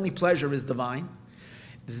all their only pleasure is divine.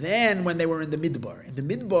 Then, when they were in the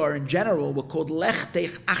Midbar in general were called Lech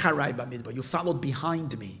Teich Acharai B'Midbar. You followed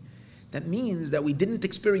behind me. That means that we didn't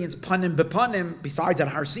experience panim bepanim besides at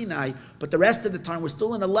Har Sinai, but the rest of the time we're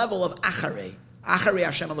still in a level of acharei. Acharei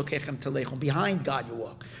Hashem Elokechem Telechum. Behind God you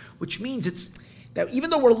walk. Which means it's that even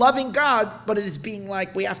though we're loving God, but it is being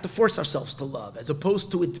like we have to force ourselves to love, as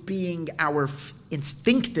opposed to it being our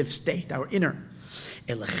instinctive state, our inner.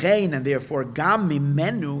 Elechein, and therefore gam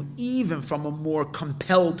mimenu, even from a more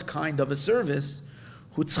compelled kind of a service,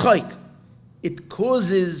 hutzchoik, it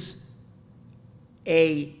causes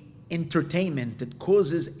a entertainment, it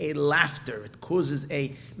causes a laughter, it causes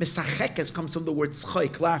a misachekes, comes from the word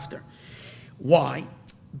tzchoik, laughter. Why?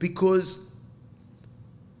 Because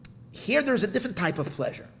here there's a different type of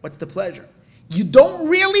pleasure. What's the pleasure? You don't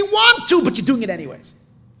really want to, but you're doing it anyways.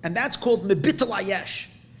 And that's called mebitel hayesh.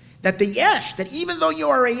 That the yesh, that even though you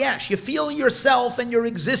are a yesh, you feel yourself and your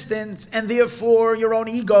existence, and therefore your own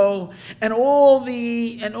ego, and all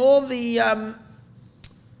the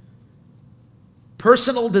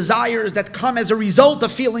personal desires that come as a result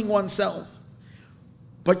of feeling oneself.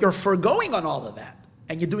 But you're forgoing on all of that,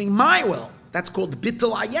 and you're doing my will. That's called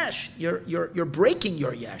bitul hayesh. You're breaking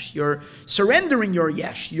your yesh. You're surrendering your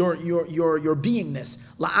yesh, your beingness,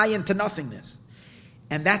 la'ayin, to nothingness,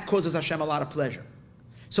 and that causes Hashem a lot of pleasure.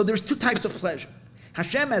 So there's two types of pleasure.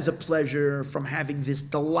 Hashem has a pleasure from having this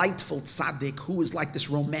delightful tzaddik who is like this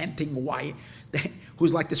romantic wife,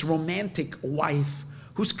 who's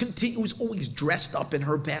always dressed up in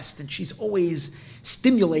her best, and she's always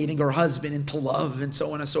stimulating her husband into love and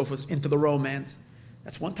so on and so forth, into the romance.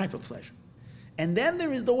 That's one type of pleasure. And then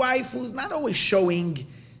there is the wife who's not always showing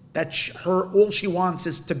that all she wants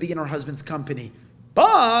is to be in her husband's company,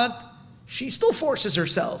 but she still forces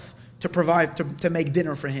herself to provide, to make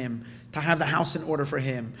dinner for him, to have the house in order for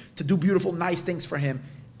him, to do beautiful, nice things for him.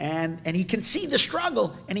 And he can see the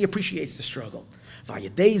struggle, and he appreciates the struggle. Through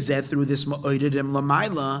this ma'oididim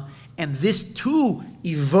lamaila, and this too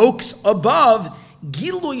evokes above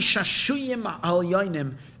gilui shashuyim al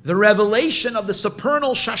yoinim, the revelation of the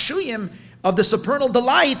supernal shashuyim, of the supernal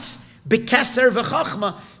delights, bekeser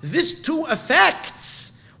v'chachma. This too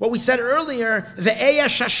affects what we said earlier, the eya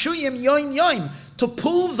shashuyim yoim yoim, to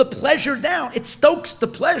pull the pleasure down. It stokes the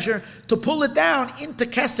pleasure to pull it down into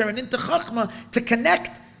keser and into chachma, to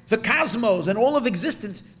connect the cosmos and all of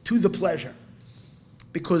existence to the pleasure.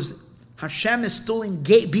 Because Hashem is still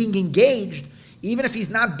being engaged, even if he's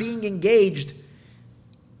not being engaged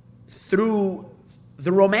through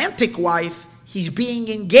the romantic wife, he's being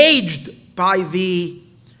engaged by the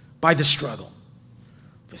struggle.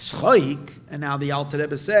 And now the Alter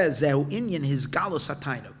Rebbe says, Zehu inyan his galus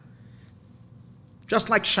hataynu. Just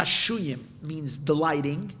like shashuyim means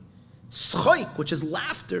delighting, schoik, which is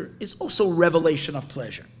laughter, is also revelation of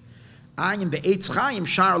pleasure. The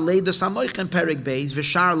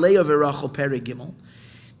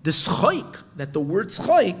schoik, that the word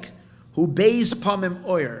schoik, who beis pamim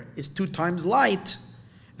oyer, is 2 times light.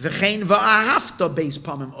 V'chein va'ahavta beis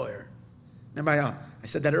pamim oyer. Remember, I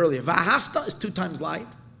said that earlier. Va'ahavta is 2 times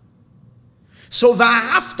light. So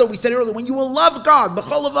va'ahavta, we said earlier, when you will love God,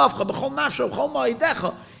 b'chol levavcha, b'chol nafsho, b'chol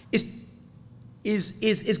ma'idecha, is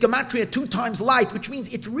gematria 2 times light, which means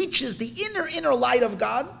it reaches the inner light of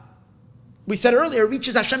God. We said earlier, it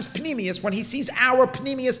reaches Hashem's pnimius, when he sees our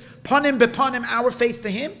pnimius, panim bepanim, our face to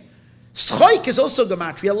him. Schoik is also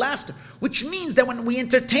gematria, laughter, which means that when we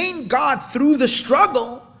entertain God through the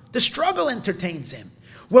struggle entertains him.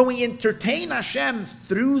 When we entertain Hashem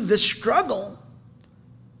through the struggle,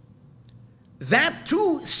 that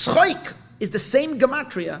too, schoik, is the same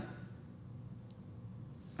gematria.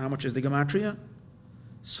 How much is the gematria?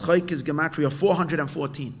 Schoik is gematria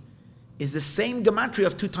 414. Is the same gematria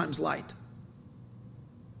of 2 times light,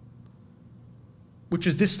 which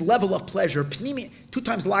is this level of pleasure. 2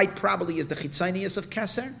 times light probably is the chitzonius of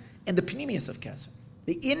Keser and the pnimius of Keser.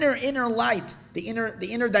 The inner light, the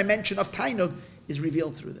inner dimension of Tainug is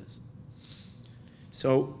revealed through this.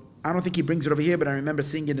 So I don't think he brings it over here, but I remember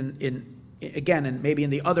seeing it in again, and maybe in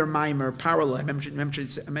the other mimer parallel. I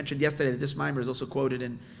mentioned yesterday that this mimer is also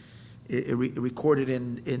quoted recorded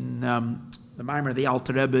in the mimer, the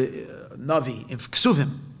Alter Rebbe Navi in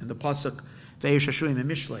Ksuvim, in the pasuk Ve'esh Hashuim in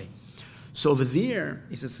Mishlei. So over there,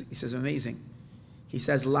 he says amazing. He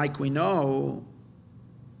says, like we know.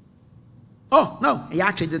 Oh no, he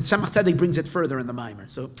actually did. Tzemach Tzedek brings it further in the mimer.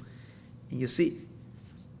 So you see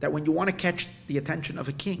that when you want to catch the attention of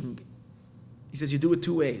a king, he says you do it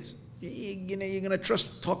 2 ways. You're going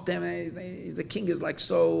to talk to him. The king is like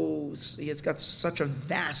he's got such a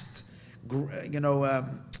vast,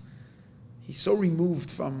 he's so removed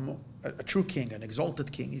from a true king, an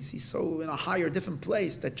exalted king. He's so in a higher, different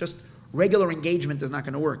place that just regular engagement is not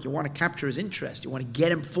going to work. You want to capture his interest. You want to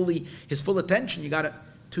get him his full attention. You got to,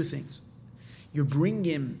 2 things. You bring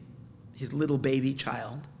him his little baby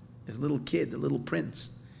child, his little kid, the little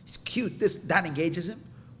prince. He's cute. That engages him.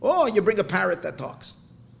 Or you bring a parrot that talks.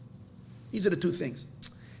 These are the 2 things.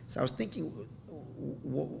 So I was thinking,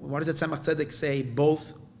 what does the Tzemach Tzedek say?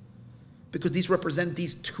 Both, because these represent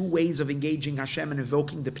these 2 ways of engaging Hashem and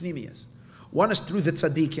invoking the pnimius. One is through the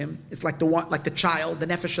tzaddikim. It's like the child, the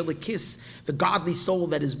nefesh elokis, the godly soul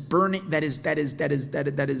that is burning, that is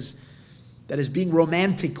being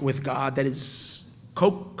romantic with God, that is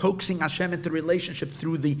coaxing Hashem into relationship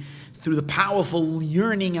through the powerful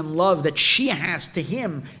yearning and love that she has to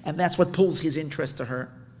him, and that's what pulls his interest to her.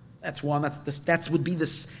 That's one. That would be the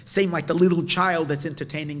same like the little child that's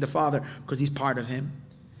entertaining the father because he's part of him.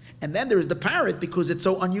 And then there is the parrot because it's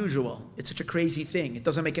so unusual. It's such a crazy thing. It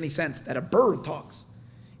doesn't make any sense that a bird talks.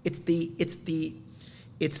 It's the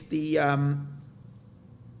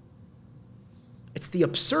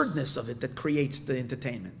absurdness of it that creates the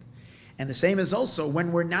entertainment. And the same is also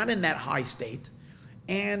when we're not in that high state,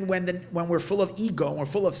 and when we're full of ego and we're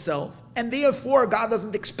full of self, and therefore God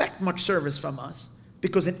doesn't expect much service from us.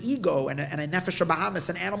 Because an ego and a nefesh bahamis,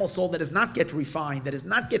 an animal soul that does not get refined, that does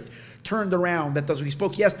not get turned around, that we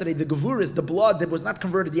spoke yesterday, the gevuris, the blood that was not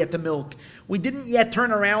converted yet to milk. We didn't yet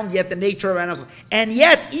turn around yet the nature of animals. And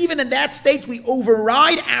yet, even in that state, we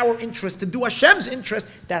override our interest to do Hashem's interest.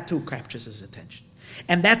 That too captures his attention.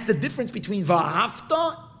 And that's the difference between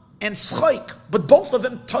va'ahavta and schoik. But both of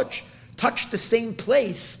them touch the same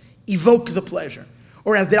place, evoke the pleasure.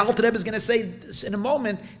 Or as the Alter Rebbe is going to say in a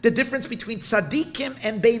moment, the difference between tzaddikim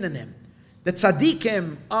and beinanim. The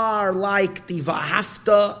tzaddikim are like the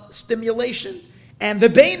vahafta stimulation, And the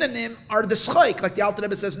Beinanim are the Schaik, like the Alter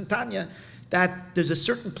Rebbe says in Tanya, that there's a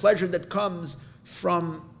certain pleasure that comes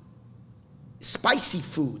from spicy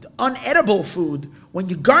food, unedible food. When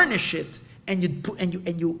you garnish it and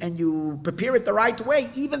you prepare it the right way,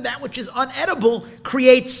 even that which is unedible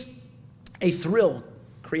creates a thrill,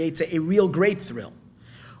 creates a real great thrill.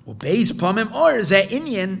 Ubeis pamim or ze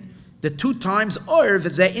inyan, the 2 times or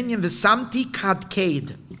ze inyan v'samti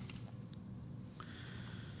kadked.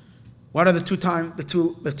 What are the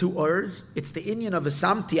two ors? It's the inyan of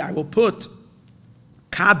v'samti. I will put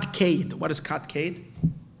kadked. What is kadked? It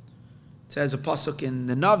says a pasuk in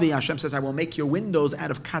the Navi. Hashem says, "I will make your windows out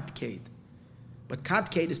of kadked." But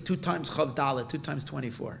kadked is 2 times chav dalet, 2 times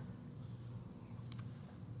 24.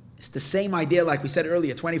 It's the same idea, like we said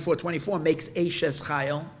earlier. 24 makes Eishes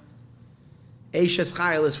Chayil. Eishes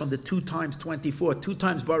Chayil is from the 2 times 24. 2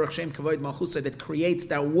 times Baruch Shem Kavod Malchusa, that creates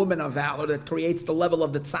that woman of valor, that creates the level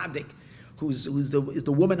of the tzaddik, is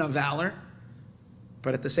the woman of valor.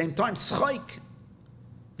 But at the same time, Schaik,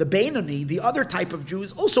 the Beinoni, the other type of Jew,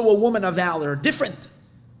 is also a woman of valor, different.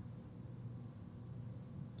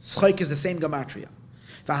 Schaik is the same gematria.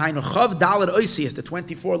 V'hainu chav daled oisi is the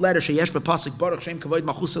 24 letter sheyesh b'pasuk Baruch Shem Kavod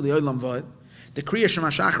Malchusa li'olam v'od. The kriya shema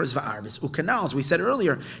shachar is v'arvis. Ukanal, as we said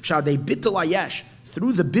earlier, shadei bittul ayesh,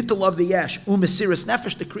 through the bittul of the yesh, umesiris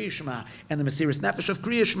nefesh the kriya shema, and the mesiris nefesh of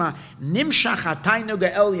kriya shema, nimshach hataynu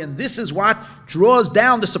ga'elyon. This is what draws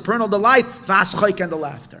down the supernal delight, v'aschoik and the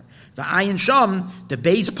laughter. The ayin sham, the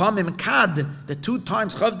beis pamim kad, the 2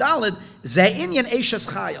 times chav daled, ze inyan eishes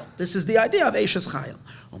chayil. This is the idea of eishes chayil.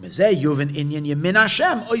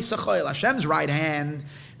 Hashem's right hand,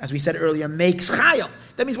 as we said earlier, makes chayil.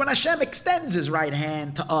 That means when Hashem extends His right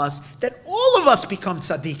hand to us, that all of us become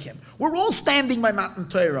tzaddikim. We're all standing by Matan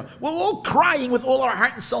Torah. We're all crying with all our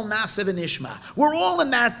heart and soul, Nasiv and Ishma. We're all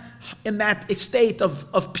in that state of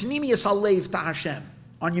Pnimius Halev to Hashem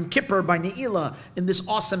on Yom Kippur by Ne'ilah in this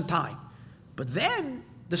awesome time. But then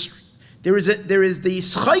there is the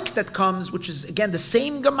schaik that comes, which is again the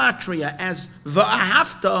same gematria as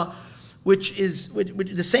va'ahavta, which is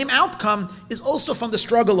the same outcome, is also from the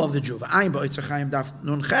struggle of the Jew. V'ayin ba'otzar chayim daf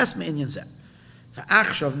nun ches me'inyan zeh.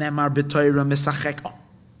 V'achshav nemar b'toyra mesachek on.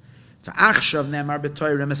 V'achshav nemar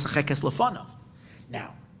b'toyra mesachek es lefonav.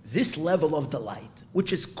 Now, this level of delight,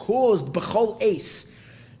 which is caused b'chol eis,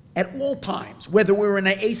 at all times, whether we're in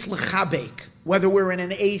an eis lechabek, whether we're in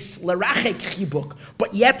an eis lerachek chibuk,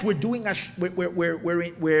 but yet we're doing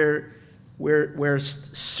we're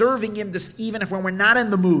serving Him this even if when we're not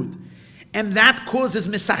in the mood. And that causes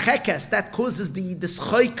misachekes, that causes the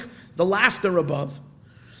schaik, the laughter above.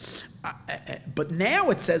 But now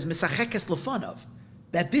it says misachekes lefanov,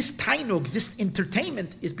 that this tainug, this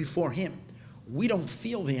entertainment is before Him. We don't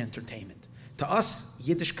feel the entertainment. To us,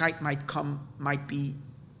 Yiddishkeit might be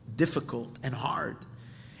difficult and hard.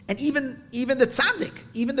 And even the tzaddik,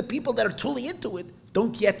 even the people that are totally into it,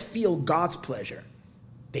 don't yet feel God's pleasure.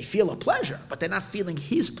 They feel a pleasure, but they're not feeling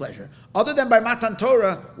His pleasure. Other than by Matan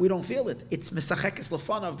Torah, we don't feel it. It's Mesachekes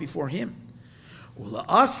Lefanov before Him.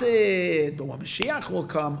 Ula'asid, but when Mashiach will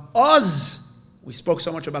come, Oz. We spoke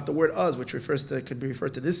so much about the word Oz, which could be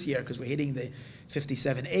referred to this year, because we're hitting the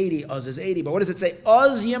 5780, Oz is 80. But what does it say?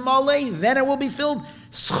 Oz Yemale, then it will be filled.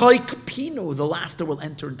 Schaik Pinu, the laughter will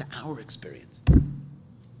enter into our experience.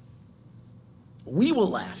 We will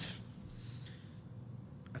laugh.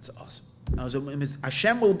 That's awesome. Now,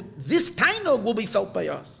 Hashem will, this tainug will be felt by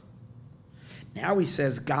us. Now he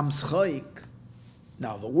says, Gam Schaik.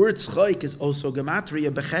 Now, the word Schaik is also gematria,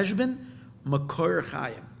 becheshben, makor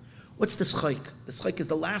chayim. What's the schaik? The schaik is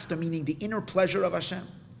the laughter, meaning the inner pleasure of Hashem.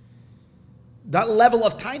 That level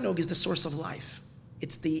of tainug is the source of life.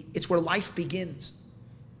 It's where life begins.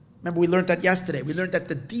 Remember, we learned that yesterday. We learned that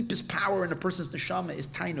the deepest power in a person's neshama is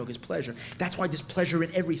tainug, is pleasure. That's why there's pleasure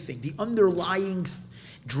in everything. The underlying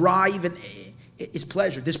drive is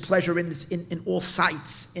pleasure. There's pleasure in all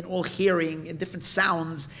sights, in all hearing, in different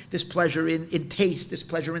sounds. There's pleasure in taste. There's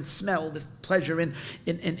pleasure in smell. There's pleasure in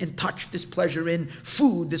touch. There's pleasure in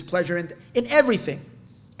food. There's pleasure in everything.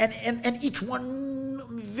 And each one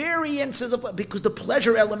variances of, because the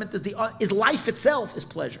pleasure element is life itself is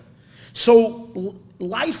pleasure. So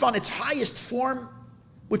life on its highest form,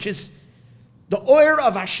 which is the oir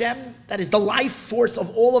of Hashem, that is the life force of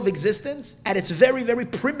all of existence, at its very, very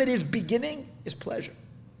primitive beginning, is pleasure.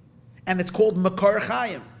 And it's called Makar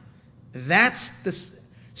Chaim.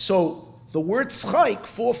 So the word Schaik,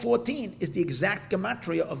 414, is the exact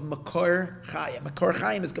gematria of Makar Chaim. Makar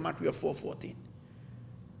Chaim is gematria 414.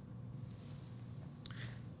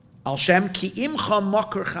 Al Shem ki imcha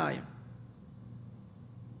Makar Chaim.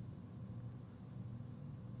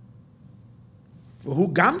 Who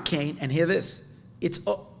gam kain, and hear this, it's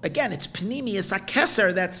Pnimius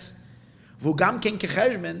HaKeser, that's Vugam Ken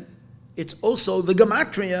Kecheshben, it's also the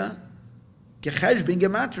Gematria, Kecheshben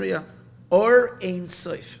Gematria, or Ein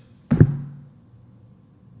Sof.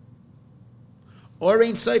 Or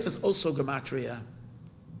Ein Sof is also Gematria.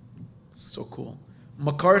 So cool.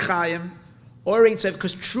 Makar Chaim, Or Ein Sof,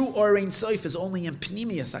 because true Or Ein Sof is only in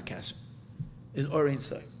Pnimius HaKeser, is Or Ein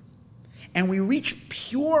Sof. And we reach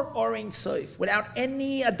pure Or Ein Sof without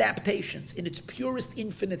any adaptations, in its purest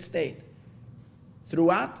infinite state.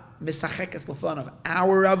 Throughout Misachekes Lefanav,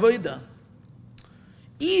 our Avodah.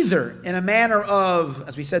 Either in a manner of,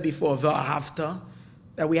 as we said before, V'ahavta,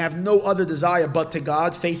 that we have no other desire but to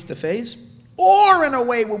God, face to face, or in a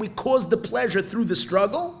way where we cause the pleasure through the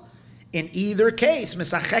struggle. In either case,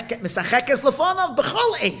 Misachekes Lefanav,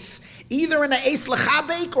 B'chol Eis. Either in a Eis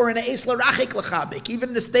L'chabek or in a Eis L'rachik L'chabek. Even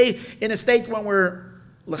in a state when we're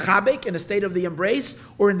L'chabek, in a state of the embrace,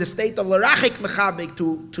 or in the state of L'rachik L'chabek,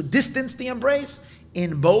 to distance the embrace.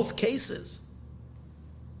 In both cases,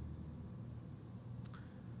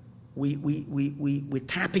 we're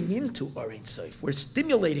tapping into Or Ein Sof. We're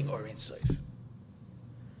stimulating Or Ein Sof.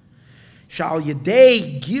 Shal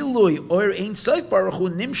Yedei Gilui Or Ein Sof Baruch Hu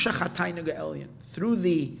Nimshach HaTainug HaElyon. Through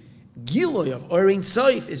the Gilui of Or Ein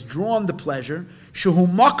Sof is drawn the pleasure. Shehu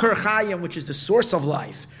Makar Chayim, which is the source of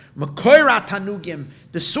life. Makor Tanugim,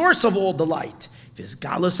 the source of all delight.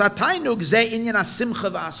 Vizgalus HaTainug Ze Inyan HaSimcha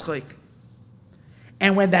V'Aschik.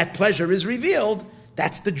 And when that pleasure is revealed,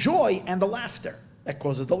 that's the joy and the laughter that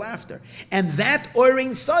causes the laughter. And that Or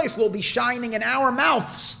Ein Sof will be shining in our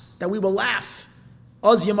mouths, that we will laugh.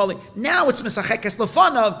 Oz Yamali. Now it's Misachekes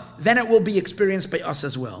Lefanav, then it will be experienced by us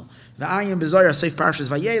as well. The Ayim B'Zohar Seif Parshas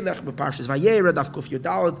Vayelech, B'Parshas Vayera, Daf Kuf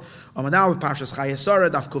Yudalad, Amadal B'Parshas Chayesara,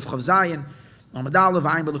 Daf Kuf Chav Zayin, Amadal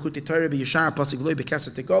V'Ayim B'Lekuti Torah B'Yishar Pasuk Loi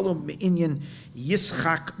B'Keset Tegolum B'Inyan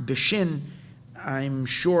Yischak B'Shin. I'm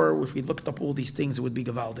sure if we looked up all these things, it would be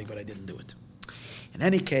Gavaldig, but I didn't do it. In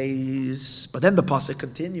any case, but then the pasuk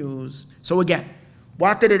continues. So again,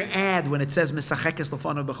 what did it add when it says Misachekes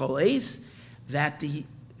Lefanav B'chol Eis? That the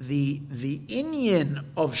inyan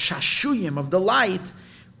of Shashuyim, of the light,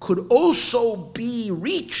 could also be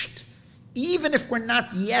reached, even if we're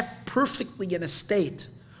not yet perfectly in a state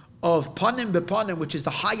of Panim B'Panim, which is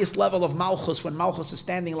the highest level of Malchus, when Malchus is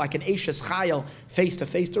standing like an Eishes Chayil face to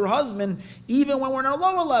face to her husband, even when we're in a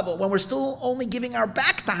lower level, when we're still only giving our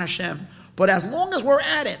back to Hashem. But as long as we're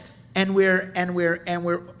at it, and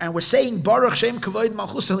we're saying Baruch Shem Kavod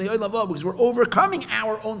Malchus Eliyah, because we're overcoming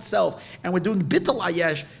our own self, and we're doing Bittul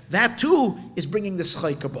Ayesh, that too is bringing the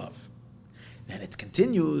Schaik above. Then it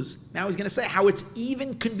continues. Now he's going to say how it's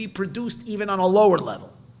even can be produced even on a lower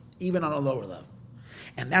level,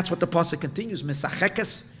 and that's what the pasuk continues.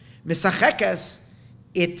 Misachekes,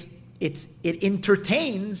 it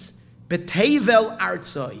entertains B'Tevel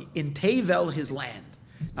Artzoi, in Tevel his land.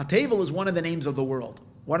 Now Tevel is one of the names of the world,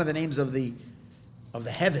 one of the names of the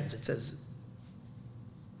heavens. It says,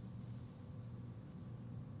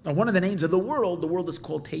 now one of the names of the world is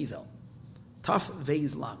called Tevel. Taf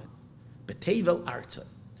Veiz Lamed. B'Tevel Artzoi.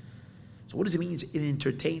 So what does it mean? It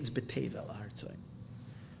entertains B'Tevel Artzoi.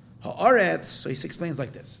 Ha'aretz, so he explains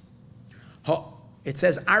like this. It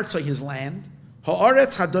says Artzoi, his land.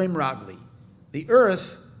 Ha'aretz hadoim ragli. The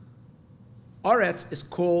earth, Aretz, is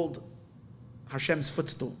called Hashem's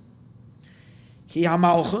footstool. Hi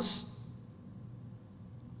ha-malchus,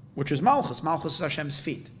 which is Malchus. Malchus is Hashem's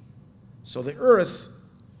feet. So the earth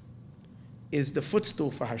is the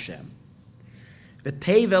footstool for Hashem. The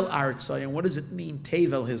Tevel Artzoi, and what does it mean,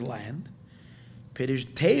 Tevel, his land? Pirish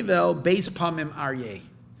Tevel, Beis Pamim Aryeh.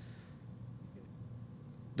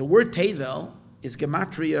 The word Tevel is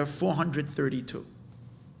Gematria 432.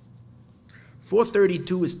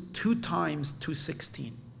 432 is 2 times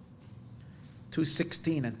 216.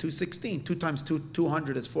 216 and 216. 2 times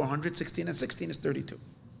 200 is 400. 16 and 16 is 32.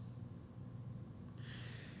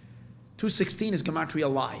 216 is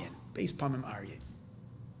Gematria lion. Beis Pamim Aryeh.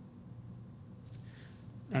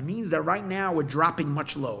 That means that right now we're dropping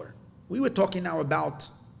much lower. We were talking now about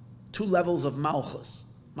 2 levels of Malchus.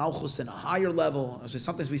 Malchus in a higher level.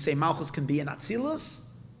 Sometimes we say Malchus can be in Atzilus.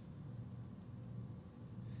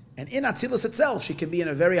 And in Atzilus itself, she can be in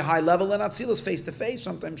a very high level in Atzilus, face to face.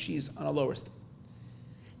 Sometimes she's on a lower state.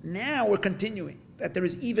 Now we're continuing. That there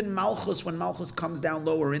is even Malchus when Malchus comes down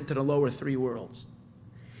lower into the lower 3 worlds.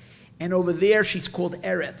 And over there she's called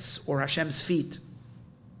Eretz, or Hashem's feet.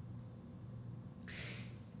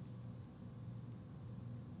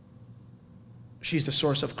 She's the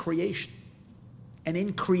source of creation. And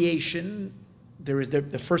in creation, there is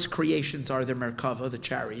the first creations are the Merkava, the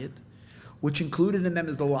chariot, which included in them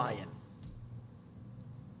is the lion.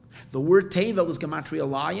 The word Tevel is gematria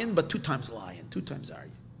lion, but 2 times lion, 2 times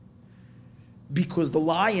Arya. Because the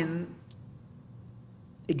lion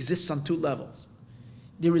exists on 2 levels.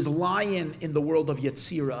 There is lion in the world of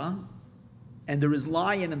Yetzirah, and there is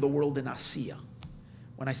lion in the world in Asiya.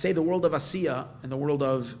 When I say the world of Asiya and the world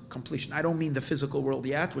of completion, I don't mean the physical world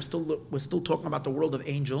yet. We're still talking about the world of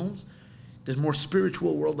angels. There's more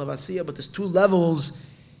spiritual world of Asiya, but there's 2 levels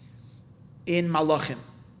in Malachim.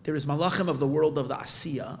 There is Malachim of the world of the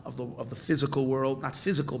Asiya, of the physical world, not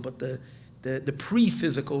physical, but the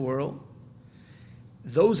pre-physical world.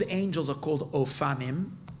 Those angels are called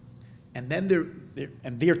Ophanim, and then there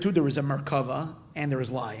too there is a Merkava, and there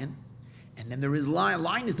is lion, and then there is lion.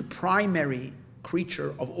 Lion is the primary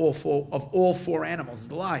creature of all 4 animals. Is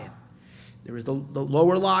the lion. There is the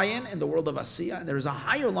lower lion in the world of Asiya, and there is a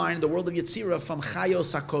higher lion in the world of Yetzirah from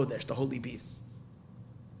Chayos HaKodesh, the holy beast.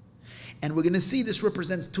 And we're going to see this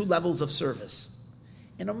represents 2 levels of service.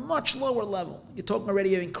 In a much lower level. You're talking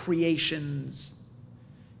already in creations.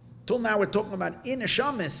 Till now we're talking about in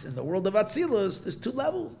Neshamis, in the world of Atzilus, there's 2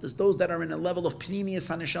 levels. There's those that are in a level of Pnimius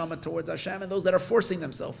HaNeshama towards Hashem, and those that are forcing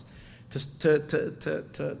themselves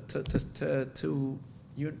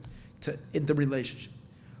into relationship.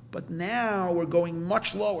 But now we're going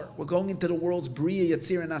much lower. We're going into the world's Bria,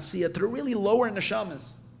 Yetzirah, and Asiya, to the really lower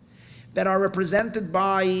Neshamas that are represented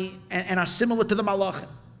by and are similar to the Malachim.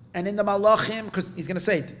 And in the Malachim, because he's going to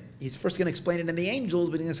say it, he's first going to explain it in the angels,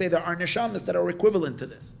 but he's going to say there are Neshamas that are equivalent to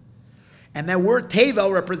this. And that word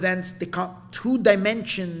Tevel represents the 2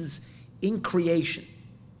 dimensions in creation.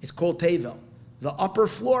 It's called Tevel. The upper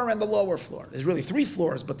floor and the lower floor. There's really 3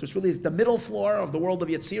 floors, but there's really the middle floor of the world of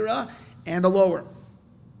Yetzirah and the lower.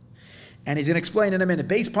 And he's going to explain in a minute.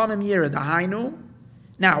 Beis Pamim Yira Dahainu.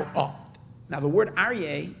 Now the word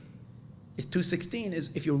Aryeh is 216. Is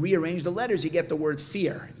if you rearrange the letters, you get the word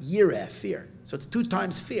fear. Yireh, fear. So it's 2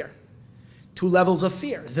 times fear. 2 levels of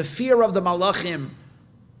fear. The fear of the Malachim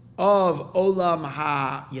of Olam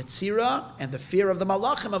HaYetzirah and the fear of the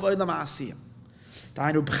Malachim of Olam HaAsiyah. That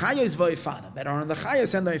are in the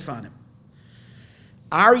Chayos and the Ifanim.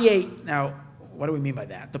 Aryeh, now, what do we mean by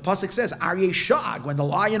that? The pasuk says, Aryeh Shag, when the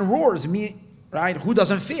lion roars, right? Who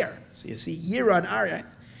doesn't fear? So you see, Yira and Aryeh.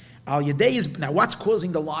 Al Yedei is, now what's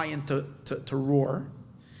causing the lion to roar?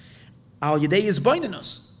 Al Yedei is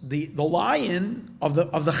Bainanus. The lion of the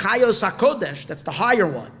Chayos HaKodesh, that's the higher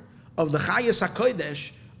one, of the Chayos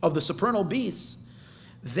HaKodesh, of the supernal beasts,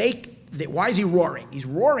 why is he roaring? He's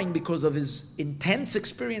roaring because of his intense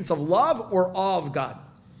experience of love or awe of God.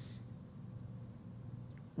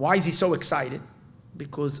 Why is he so excited?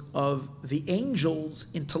 Because of the angels'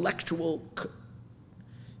 intellectual,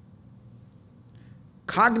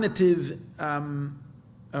 cognitive,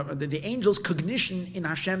 the angels' cognition in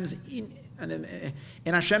Hashem's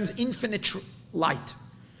infinite light.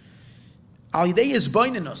 Al Yidei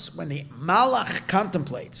Yizboinenus, when the Malach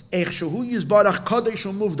contemplates, how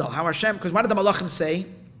Hashem, because what did the Malachim say?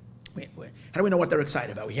 How do we know what they're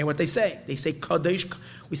excited about? We hear what they say. They say Kadosh.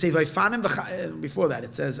 We say Vaifanim. Before that,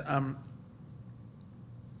 it says the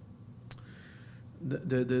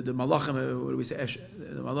Malachim. What do we say?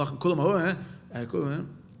 The Malachim Kulam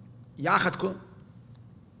Yachat Kulam.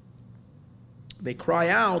 They cry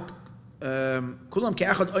out. Kulam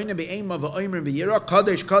ke'achad oyne be'ema v'oymrim be'yira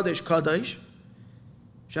Kadosh Kadosh Kadosh.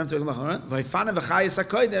 Shem tzvik lachon. Vaifanim v'chayis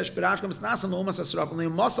hakodesh b'rashkom s'nasan l'umas asraf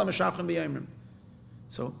l'yumasa m'shachim be'yomrim.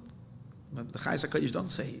 So. But the Chayes HaKodesh don't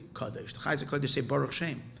say Kadosh. The Chayes HaKodesh say Baruch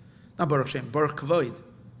Shem. Not Baruch Shem, Baruch Kavod.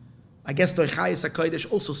 I guess the Chayes HaKodesh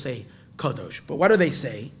also say Kadosh. But what do they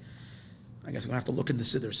say? I guess we're going to have to look in the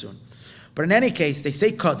Siddur soon. But in any case, they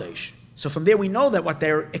say Kadosh. So from there we know that what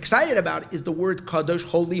they're excited about is the word Kadosh,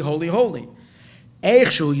 holy, holy, holy.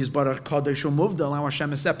 Eichshu is Baruch Kadosh Umuvdal, how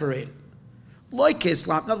Hashem is separated. Like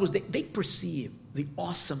Islam, in other words, they perceive the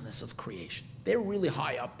awesomeness of creation. They're really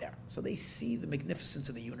high up there. So they see the magnificence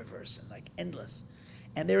of the universe and like endless.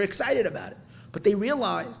 And they're excited about it. But they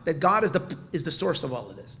realize that God is the source of all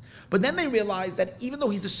of this. But then they realize that even though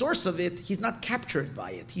he's the source of it, he's not captured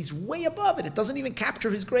by it. He's way above it. It doesn't even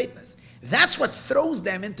capture his greatness. That's what throws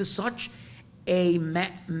them into such a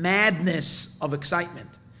madness of excitement.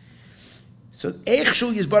 So,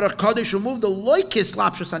 Eichshu Yizbarach Kadosh remove the loikis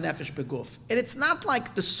lapshus hanefesh beguf. And it's not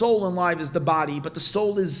like the soul and life is the body, but the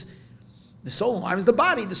soul and life is the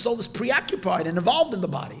body. The soul is preoccupied and involved in the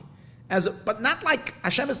body. But not like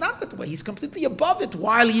Hashem is not that way. He's completely above it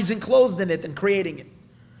while he's enclosed in it and creating it.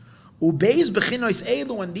 Ubeis bechinois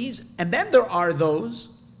elu, and then there are those,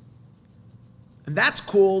 and that's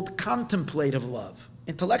called contemplative love,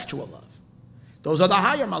 intellectual love. Those are the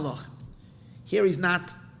higher malach. Here he's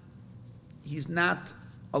not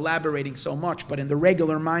elaborating so much, but in the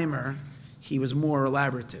regular Maimer, he was more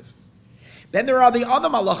elaborative. Then there are the other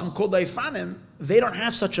malachim called the Ifanim. They don't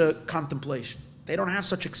have such a contemplation. They don't have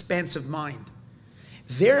such expansive mind.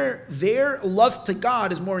 Their love to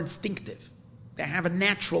God is more instinctive. They have a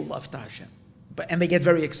natural love to Hashem, and they get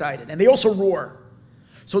very excited. And they also roar.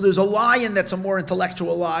 So there's a lion that's a more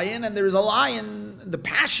intellectual lion, and there's a lion, the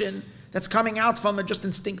passion that's coming out from it, just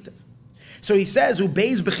instinctive. So he says,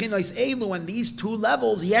 "Ubeis b'chinos elu," and these two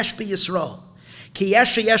levels, yesh bi Yisrael. Ki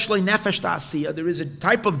yesh sheyesh lo nefesh ta'asiyah. There is a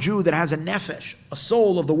type of Jew that has a nefesh, a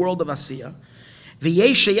soul of the world of Asiyah.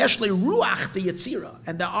 V'yesh sheyesh lo ruach the Yetzirah.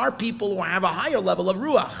 And there are people who have a higher level of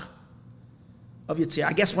ruach, of Yetzirah.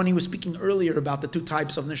 I guess when he was speaking earlier about the two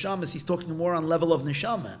types of neshamas, he's talking more on level of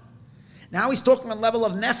neshama. Now he's talking on level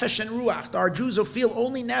of nefesh and ruach. There are Jews who feel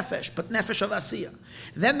only nefesh, but nefesh of Asiyah.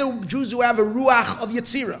 Then the Jews who have a ruach of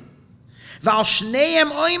Yetzirah. Val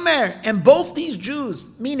shneim oimer, and both these Jews,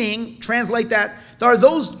 meaning, translate that, there are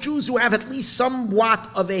those Jews who have at least somewhat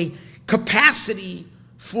of a capacity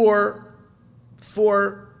for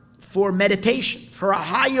meditation, for a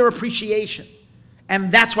higher appreciation.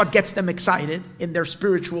 And that's what gets them excited in their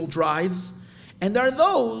spiritual drives. And there are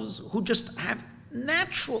those who just have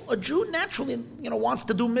a Jew naturally, wants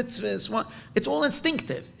to do mitzvahs. It's all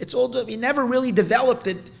instinctive. He never really developed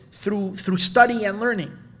it through study and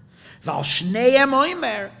learning.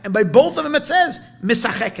 And by both of them it says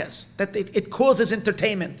misachekes, that it causes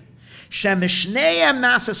entertainment.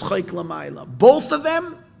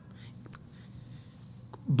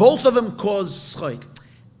 Both of them cause schoik.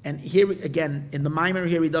 And here again, in the Maimer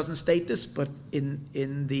here, he doesn't state this, but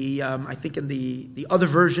in the I think in the other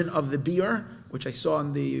version of the Biur, which I saw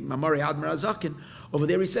in the Mamari Admar Azakin, over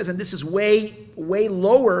there he says, and this is way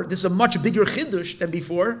lower. This is a much bigger chiddush than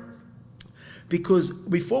before. Because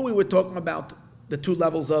before we were talking about the two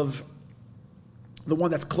levels of the one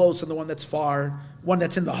that's close and the one that's far, one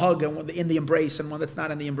that's in the hug and one in the embrace and one that's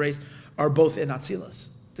not in the embrace, are both in Atzilus.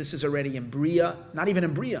 This is already in Bria, not even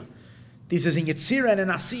in Bria. This is in Yetzirah and in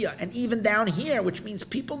Asiyah. And even down here, which means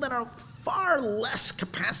people that are far less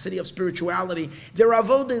capacity of spirituality, their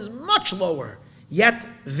avodah is much lower. Yet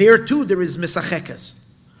there too there is Mesachekas.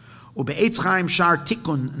 Ube'etz Chaim Shar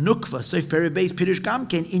Tikun Nukva Seif Peribeis Pirish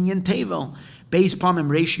Gamken Inyan Tevel Beis Pamim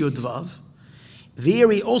Ratio Dvav. There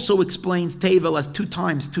he also explains Tevel as 2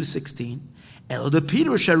 times 216. El de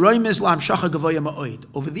Pirush Haroim Islam Shacha Gavoya Ma'oid.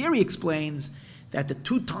 Over there he explains that the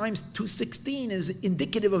 2 times 216 is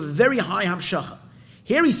indicative of a very high Hamshacha.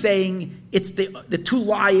 Here he's saying it's the two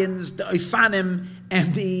lions, the Ifanim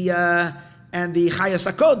and the Chayas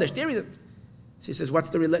HaKodesh. There so he says, what's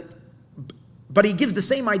the relate? But he gives the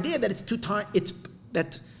same idea that it's 2 times. It's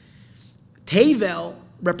that Tevel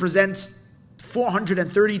represents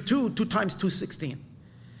 432, 2 times 216.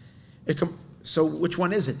 So which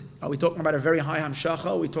one is it? Are we talking about a very high Hamshacha?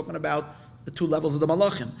 Are we talking about the 2 levels of the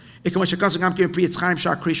Malachim? The Tzemach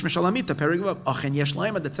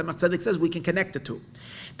Tzedek says we can connect the two.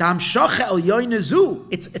 The Hamshacha El Yoynezu,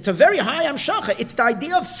 it's a very high Hamshacha. It's the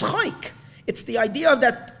idea of schoik. It's the idea of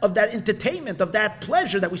that entertainment, of that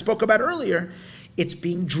pleasure that we spoke about earlier. It's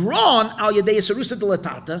being drawn al yedei serusa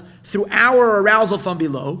delatata through our arousal from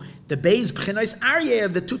below. The beis b'chinos aryeh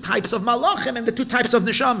of the 2 types of malachim and the 2 types of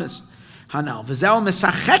neshamas. Hanal v'zel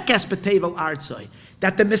misachekes b'tevel artzoi,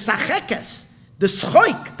 that the misachekes, the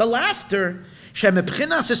schoik, the laughter,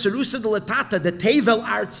 shemebchinas serusa delatata, the tevel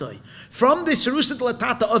artzoi, from the serusa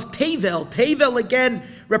delatata of tevel. Tevel again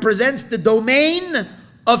represents the domain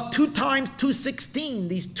of 2 times 216.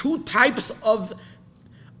 These 2 types of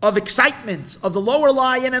excitements of the lower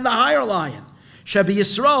lion and the higher lion. Shabi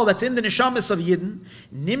Yisrael, that's in the neshamas of Yidden,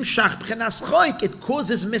 nimshach b'chinas choik, it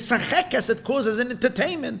causes misachekes, it causes an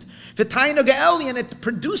entertainment. V'tayno ge'elyon, it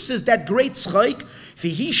produces that great choik.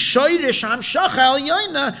 V'hi shoyrish hamshacha el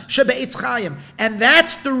yoyna shebe'etz chayim. And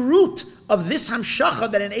that's the root of this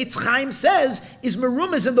hamshacha that in Eitz Chaim says is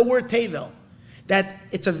merumas in the word tevel. That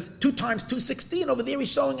it's a 2 times 216. Over there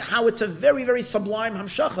he's showing how it's a very, very sublime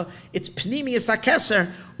hamshacha. It's pnimius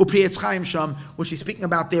hakeser u'Pri Eitz Chaim sham, which he's speaking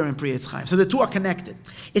about there in Pri Eitz Chaim. So the two are connected.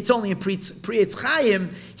 It's only in Pri Eitz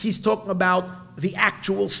Chaim he's talking about the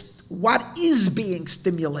actual what is being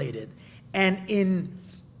stimulated, and in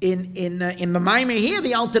the Maimer here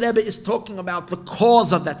the Alter Rebbe is talking about the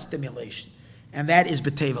cause of that stimulation, and that is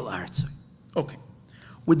b'tevel artzoi. Okay,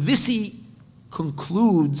 with this he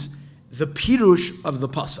concludes the pirush of the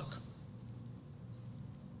pasuk.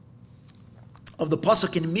 Of the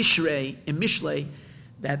pasuk in Mishlei,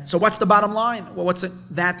 that, so what's the bottom line? Well,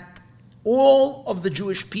 that all of the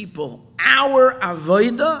Jewish people, our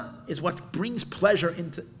avodah is what brings pleasure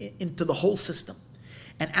into the whole system.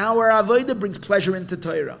 And our avodah brings pleasure into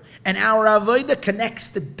Torah. And our avodah connects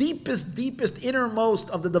the deepest,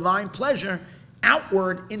 innermost of the divine pleasure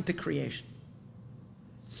outward into creation.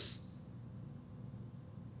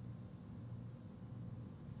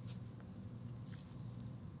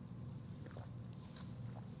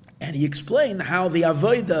 And he explained how the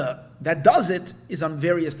avodah that does it is on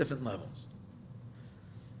various different levels.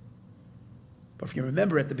 But if you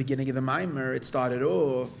remember at the beginning of the Maimer, it started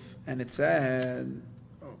off and it said,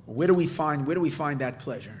 where do we find that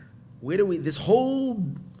pleasure? This whole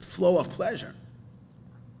flow of pleasure?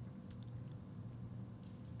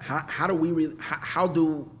 How do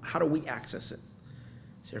we access it?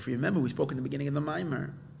 So if you remember, we spoke in the beginning of the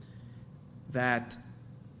Maimer that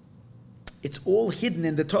it's all hidden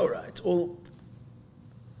in the Torah.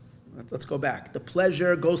 Let's go back. The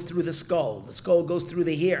pleasure goes through the skull. The skull goes through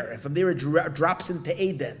the hair, and from there it drops into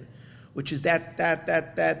Eden, which is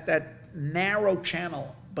that narrow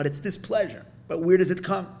channel. But it's this pleasure. But where does it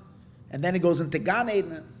come? And then it goes into Gan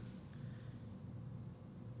Eden.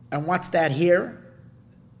 And what's that here?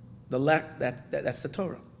 That's the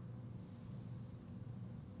Torah.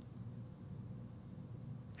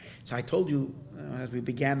 So I told you as we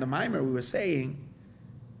began the Maimer, we were saying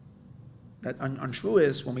that on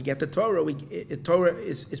Shavuos, when we get the Torah, Torah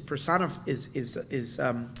is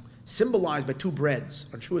symbolized by two breads.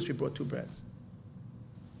 On Shavuos, we brought two breads.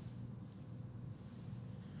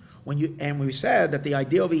 And we said that the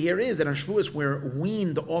idea over here is that on Shavuos we're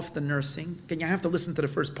weaned off the nursing. You have to listen to the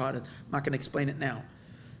first part. I'm not going to explain it now,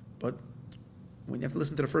 but you have to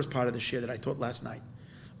listen to the first part of the shir that I taught last night.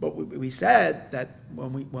 But we said that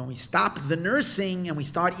when we stop the nursing and we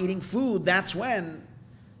start eating food, that's when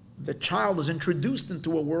the child is introduced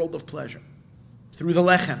into a world of pleasure through the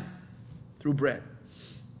lechem, through bread.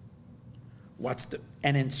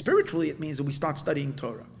 And then spiritually, it means that we start studying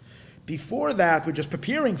Torah. Before that, we're just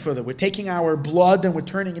preparing for that. We're taking our blood and we're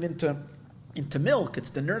turning it into milk. It's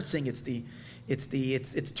the nursing.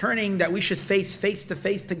 It's turning that we should face to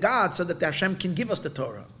face to God so that the Hashem can give us the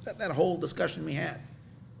Torah. That whole discussion we had.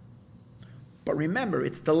 But remember,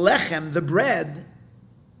 it's the lechem, the bread,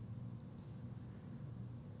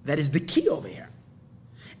 that is the key over here.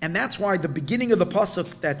 And that's why the beginning of the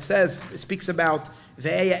pasuk that speaks about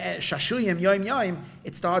ve'eya shashuyim yoim yoim,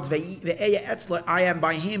 it starts ve'eya etzla, I am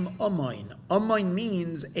by him amoin. Amoin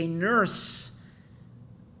means a nurse,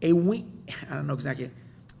 I don't know exactly.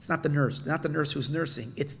 It's not the nurse who's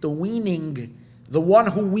nursing. It's the weaning, the one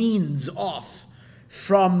who weans off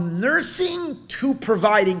from nursing to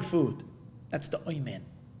providing food. That's the oimen.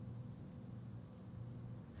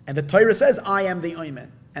 And the Torah says, I am the oimen.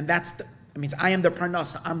 And it means I am the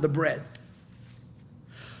parnasa, I'm the bread.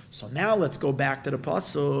 So now let's go back to the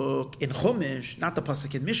pasuk in Chumash, not the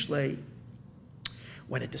pasuk in Mishlei,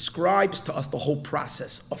 when it describes to us the whole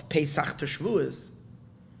process of Pesach to Shavuos.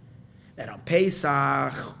 That on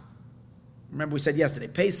Pesach, remember we said yesterday,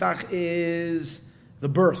 Pesach is the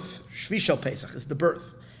birth. Shvishal Pesach is the birth.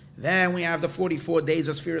 Then we have the 44 days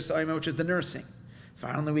of Sfiras Omer, which is the nursing.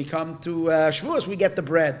 Finally, we come to Shavuos, we get the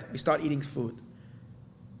bread. We start eating food.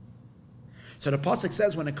 So the pasuk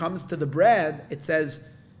says, when it comes to the bread, it says,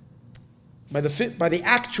 by the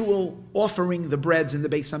actual offering the breads in the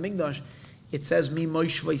Beis Hamikdash, it says, Mi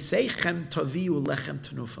moishveiseichem taviu lechem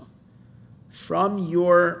tenufa. From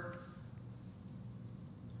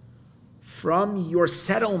your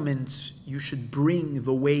settlements, you should bring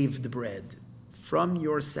the waved bread. From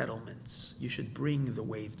your settlements, you should bring the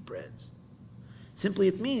waved breads. Simply,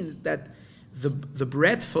 it means that the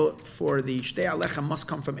bread for the Shtei Alechem must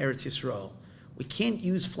come from Eretz Yisrael. We can't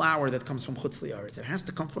use flour that comes from Chutz Li'aretz. It has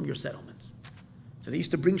to come from your settlements. So they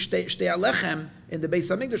used to bring Shtei Alechem in the Beis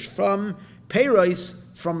Hamikdash from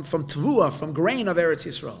Peiros, from Tvua, from grain of Eretz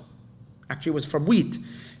Yisrael. Actually, it was from wheat.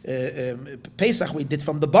 Pesach we did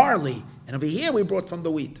from the barley, and over here we brought from the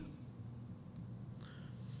wheat,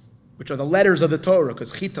 which are the letters of the Torah,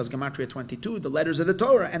 because Chita is Gematria 22, the letters of the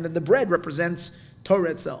Torah, and then the bread represents Torah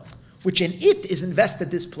itself, which in it is invested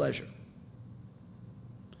this pleasure.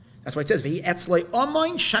 That's why it says, V'hi etzlei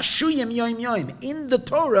omoin shashuyim yoim yoim. In the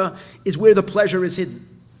Torah is where the pleasure is hidden.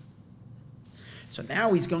 So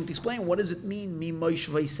now he's going to explain, what does it mean, mi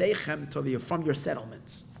moishveiseichem tovia, from your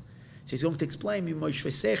settlements. So he's going to explain, mi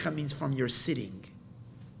moishveiseichem means from your sitting,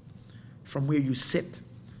 from where you sit.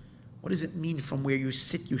 What does it mean from where you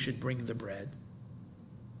sit you should bring the bread?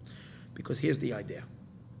 Because here's the idea.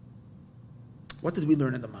 What did we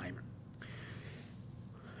learn in the Maimer?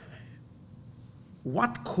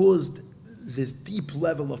 What caused this deep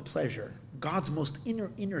level of pleasure, God's most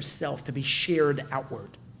inner self, to be shared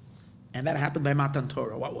outward? And that happened by Matan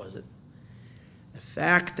Torah. What was it? The The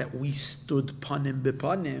fact that we stood panim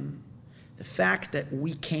b'panim, the fact that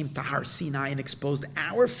we came to Har Sinai and exposed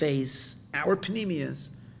our face, our panemias,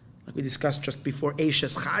 like we discussed just before,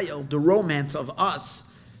 Eishes Chayil, the romance of us,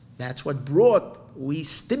 that's what we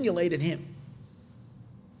stimulated him.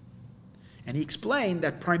 And he explained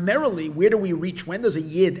that primarily, where do we reach when there's a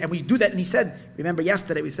Yid? And we do that, and he said, remember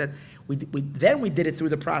yesterday we said, we did it through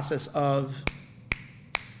the process of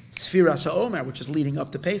Sfiras HaOmer, which is leading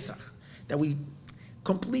up to Pesach, that we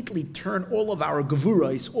completely turn all of our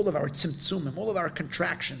gevuros, all of our tzimtzumim, all of our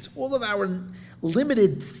contractions, all of our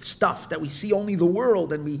limited stuff that we see only the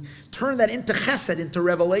world, and we turn that into chesed, into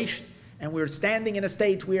revelation. And we're standing in a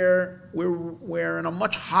state where we're in a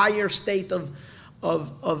much higher state of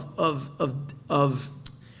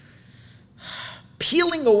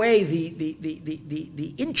peeling away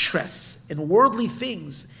the interests in worldly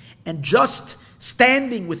things and just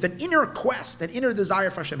standing with an inner quest, an inner desire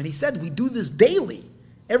for Hashem. And he said we do this daily.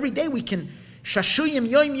 Every day we can, shashuyim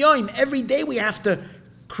yoim yoim, every day we have to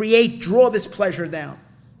draw this pleasure down.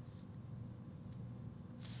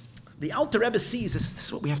 The Alter Rebbe sees, this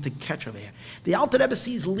is what we have to catch over here. The Alter Rebbe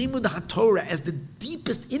sees Limud HaTorah as the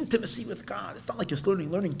deepest intimacy with God. It's not like you're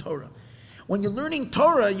learning Torah. When you're learning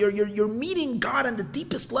Torah, you're meeting God on the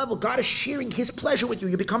deepest level. God is sharing His pleasure with you.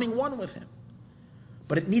 You're becoming one with Him.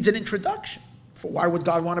 But it needs an introduction. For why would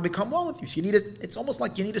God want to become one with you? So it's almost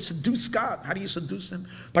like you need to seduce God. How do you seduce Him?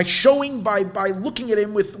 By looking at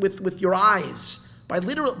Him with your eyes.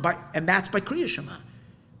 And that's by Kriya Shema.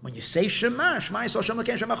 When you say Shema, Shema Yisrael Shem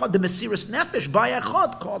Elokeinu Shem Echad, the Mesiras Nefesh by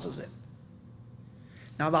Echad causes it.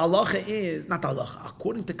 Now the halacha is, not the halacha,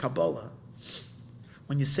 according to Kabbalah,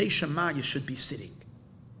 when you say Shema, you should be sitting.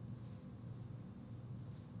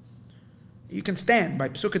 You can stand. By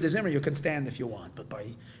Psukkah de Zimra, you can stand if you want. But by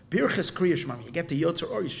Birchas Kriya Shema, you get to Yotzer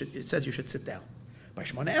Or, it says you should sit down. By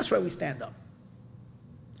Shemona Esrei, we stand up.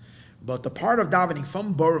 But the part of davening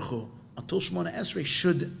from Baruch Hu until Shemona Esrei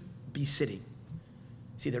should be sitting.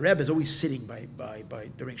 See, the Rebbe is always sitting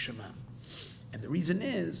during Shema. And the reason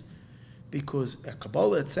is because at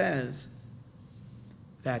Kabbalah it says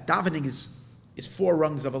that davening is 4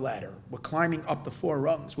 rungs of a ladder. We're climbing up the 4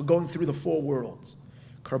 rungs. We're going through the 4 worlds.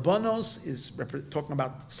 Karbanos is talking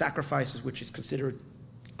about sacrifices, which is considered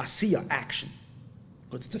asiya, action,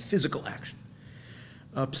 because it's a physical action.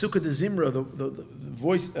 Psukkah de Zimra, the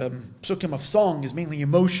voice, psukim of song, is mainly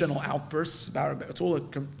emotional outbursts. It's all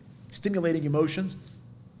stimulating emotions.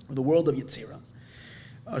 The world of Yetzirah.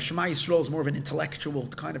 Shema Yisrael is more of an intellectual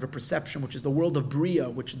kind of a perception, which is the world of Bria,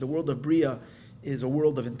 which the world of Bria is a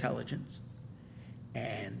world of intelligence.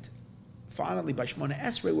 And finally, by Shemona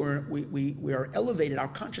Esrei, we are elevated our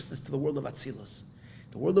consciousness to the world of Atzilus.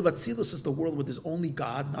 The world of Atzilus is the world where there's only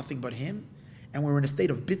God, nothing but Him, and we're in a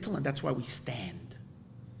state of bittul, and that's why we stand.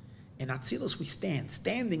 In Atzilus, we stand.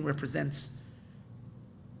 Standing represents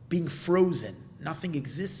being frozen. Nothing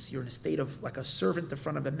exists. You're in a state of like a servant in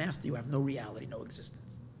front of a master. You have no reality, no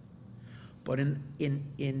existence. But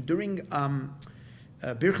during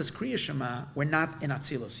Birchas Kriya Shema, we're not in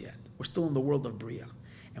Atzilus yet. We're still in the world of Bria,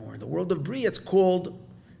 and we're in the world of Bria.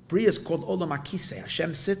 Bria is called Olam HaKisei.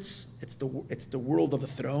 Hashem sits. It's the world of the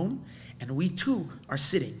throne, and we too are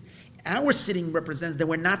sitting. Our sitting represents that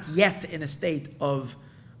we're not yet in a state of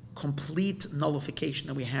complete nullification,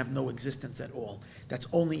 that we have no existence at all. That's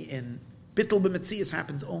only in Bittul b'Metzias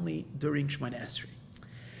happens only during Shemona Esrei.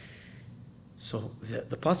 So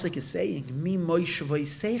the pasuk is saying, "Mi moishvei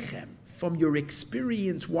seichem," from your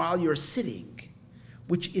experience while you're sitting,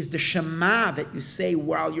 which is the Shema that you say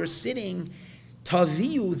while you're sitting,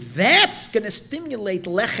 taviu, that's going to stimulate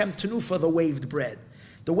lechem tenufa, the waved bread.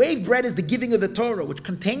 The waved bread is the giving of the Torah, which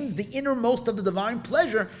contains the innermost of the divine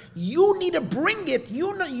pleasure. You need to bring it.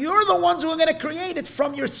 You're the ones who are going to create it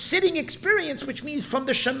from your sitting experience, which means from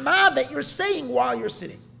the Shema that you're saying while you're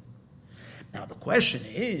sitting. Now the question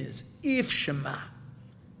is, if Shema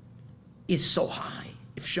is so high,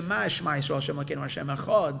 if Shema is Shema Yisrael Hashem Elokeinu Hashem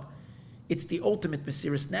Echad, it's the ultimate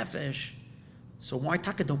Mesiras Nefesh, so why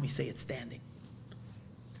taka don't we say it standing?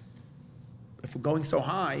 If we're going so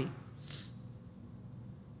high,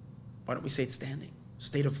 why don't we say it standing?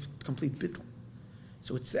 State of complete bittul.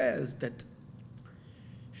 So it says that,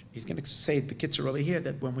 he's going to say it b'kitzur over here,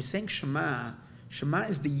 that when we're saying Shema, Shema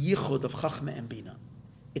is the yichud of Chachma and Bina.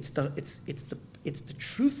 It's the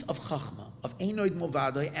truth of Chachma, of Einoid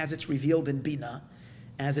Movadoi, as it's revealed in Bina,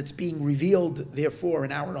 as it's being revealed, therefore,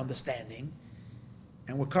 in our understanding.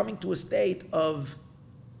 And we're coming to a state of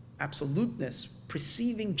absoluteness,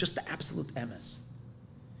 perceiving just the absolute emes.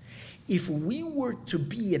 If we were to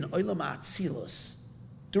be in Olam HaAtzilus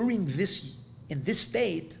in this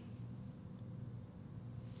state,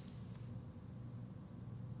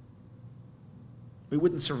 We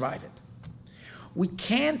wouldn't survive it. We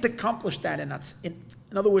can't accomplish that in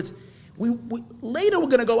other words, later we're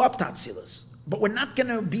going to go up to Atzilus, but we're not going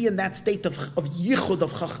to be in that state of yichud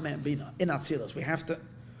of Chachma and Bina in Atzilus. We have to,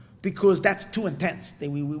 because that's too intense.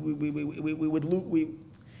 We would lose.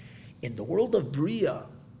 In the world of Bria,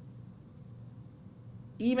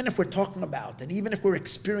 even if we're talking about, and even if we're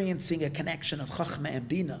experiencing a connection of Chachma and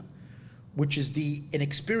Bina, which is an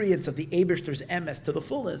experience of the Eibishter's emes to the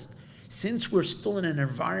fullest, since we're still in an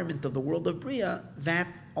environment of the world of Bria, that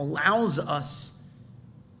allows us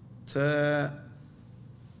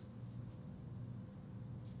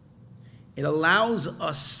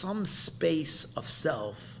some space of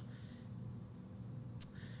self,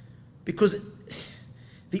 because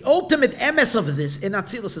the ultimate emes of this in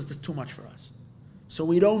Atzilus is too much for us. So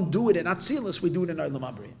we don't do it in Atzilus, we do it in Olam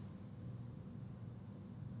HaBria.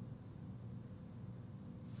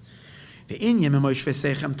 The Inyan Memosh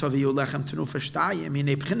Vesechem Taviyu Lechem Tenu Verstayim in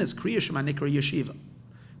Ebchines Kriya Shema Nikra Yeshiva.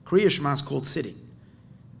 Kriya Shema is called sitting.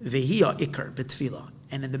 Vehia Ikar B'Tfilah.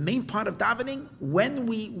 And in the main part of davening,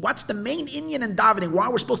 what's the main Inyan in davening? Why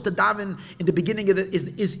we're supposed to daven in the beginning of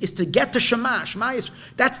is to get to Shema. Shema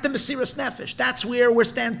that's the Mesiras Nefesh. That's where we're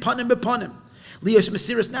stand panim b'panim. Lios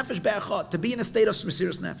Mesiras Nefesh be'achot, to be in a state of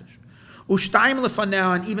Mesiras Nefesh. Ushtayim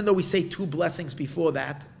lefanah, and even though we say 2 blessings before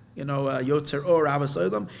that, Yotzer Or Avos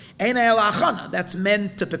Olam, Ein El Achana, that's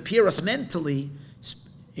meant to prepare us mentally,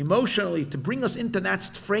 emotionally, to bring us into that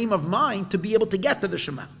frame of mind to be able to get to the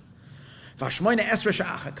Shema. V'Shmoina Esrei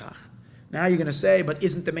She'achakach. Now you're going to say, but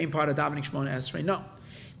isn't the main part of davening Shmona Esrei? No.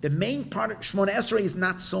 The main part of Shmona Esrei is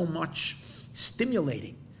not so much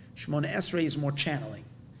stimulating. Shmona Esrei is more channeling.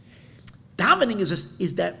 Davening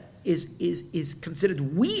is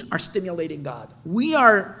considered, we are stimulating God. We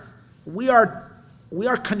are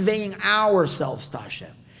conveying ourselves to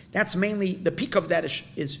Hashem. That's mainly, the peak of that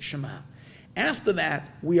is Shema. After that,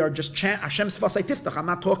 we are just Hashem's Sfasai Tiftach. I'm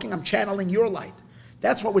not talking, I'm channeling your light.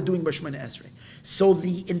 That's what we're doing by Shemona Esrei. So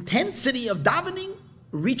the intensity of davening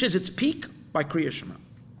reaches its peak by Kriya Shema.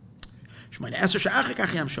 Shemona Esrei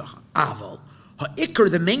she'achakach yamshacha. Aval, ha'ikr,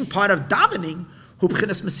 the main part of davening, hu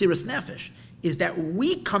b'chinas Mesiras Nefesh, is that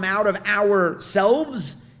we come out of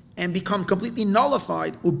ourselves and become completely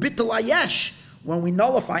nullified. Ubitul hayesh, when we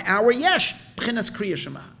nullify our yesh, b'chinas Kriya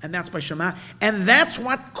Shema, and that's by Shema, and that's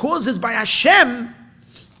what causes by Hashem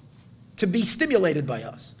to be stimulated by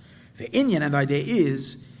us. The inyan and the idea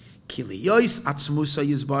is kiliyos atzmusa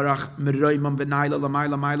yizbarach meroimam v'naila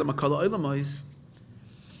lamayla mayla makala olamois.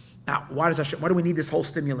 Now, why do we need this whole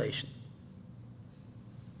stimulation?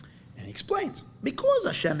 And he explains, because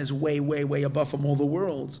Hashem is way, way, way above from all the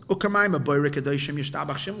worlds.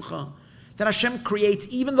 That Hashem creates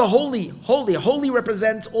even the holy. Holy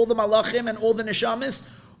represents all the malachim and all the neshamis,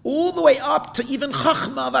 all the way up to even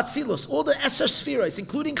Chachma of Atzilus, all the Eser Spheres,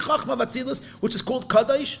 including Chachma of Atzilus, which is called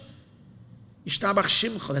Kadosh. Yishtabach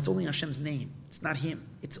Shimcha, that's only Hashem's name. It's not Him.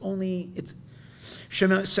 It's only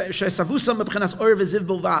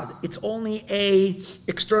a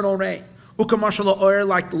external ray. Like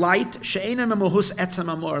light,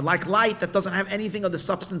 like light that doesn't have anything of the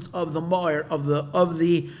substance of the moir, of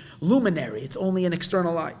the luminary. It's only an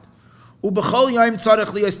external light.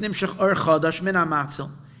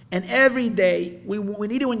 And every day we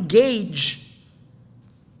need to engage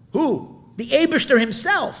who? The Eibishter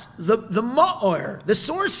himself, the ma'or, the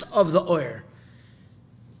source of the oir.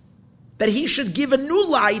 That he should give a new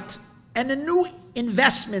light and a new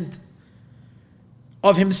investment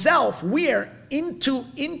of himself, where? Into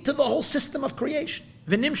the whole system of creation.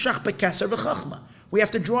 V'nimshach bekeser v'chachma. We have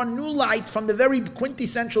to draw new light from the very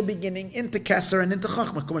quintessential beginning into keser and into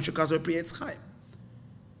chachma.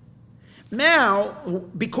 Now,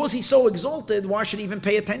 because he's so exalted, why should he even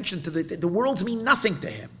pay attention to the worlds mean nothing to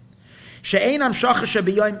him?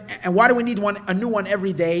 And why do we need a new one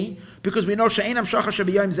every day? Because we know that's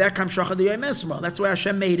why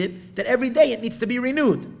Hashem made it, that every day it needs to be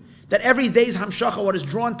renewed. That every day's hamshacha, what is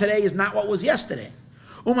drawn today, is not what was yesterday.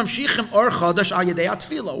 We're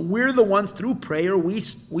the ones, through prayer,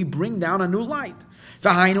 we bring down a new light.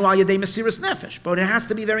 But it has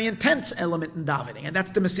to be a very intense element in davening, and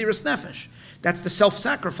that's the Mesiras Nefesh. That's the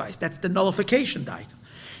self-sacrifice. That's the nullification diet.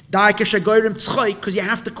 Because you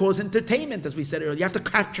have to cause entertainment, as we said earlier. You have to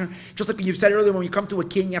capture, just like you said earlier, when you come to a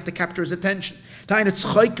king, you have to capture his attention. You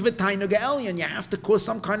have to cause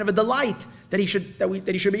some kind of a delight that he should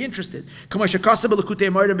be interested. Like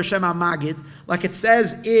it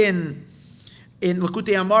says in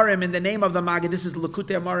Likutei Amarim, in the name of the Magid. This is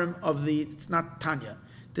Likutei Amarim of it's not Tanya.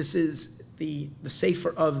 This is the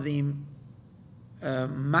Sefer of the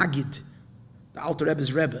Magid, the Alter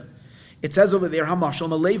Rebbe's Rebbe. It says over there, Hamashal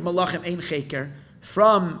Malev Malachim Ein Cheker,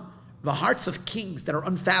 from the hearts of kings that are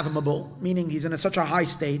unfathomable, meaning he's in such a high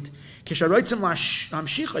state. We want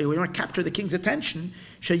to capture the king's attention.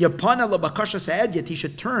 He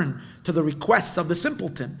should turn to the requests of the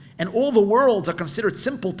simpleton. And all the worlds are considered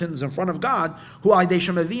simpletons in front of God. You have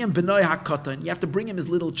to bring him his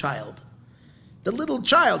little child. The little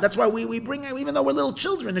child. That's why we bring him, even though we're little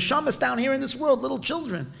children. The shamas down here in this world, little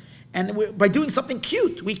children. And by doing something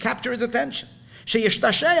cute, we capture his attention.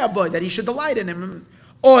 That he should delight in him.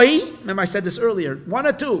 Oi, remember I said this earlier, 1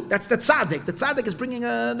 or 2, that's the tzaddik. The tzaddik is bringing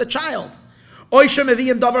the child. Oi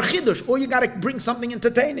shemeviyim davar chidush, or you got to bring something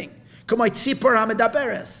entertaining. Kamay tzipor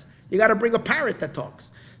hamedaberes, you got to bring a parrot that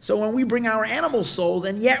talks. So when we bring our animal souls,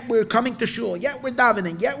 and yet we're coming to shul, yet we're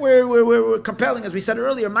davening, yet we're compelling, as we said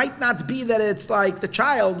earlier, might not be that it's like the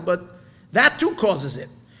child, but that too causes it.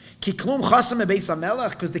 Kiklum chasam beis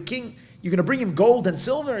hamelech, because the king, you're going to bring him gold and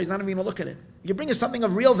silver, he's not even going to look at it. You bring him something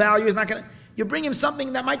of real value, he's not going to. You bring him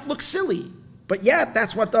something that might look silly, but yet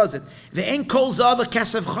that's what does it.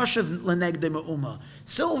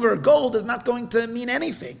 Silver, gold is not going to mean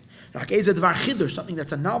anything. Something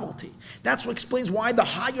that's a novelty. That's what explains why the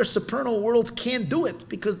higher supernal worlds can't do it,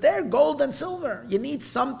 because they're gold and silver. You need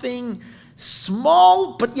something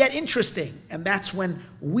small but yet interesting, and that's when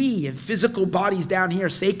we in physical bodies down here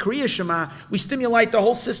say Kriya Shema, we stimulate the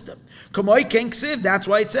whole system. That's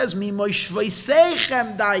why it says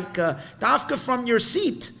Dafka from your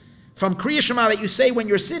seat, from Kriya Shema that you say when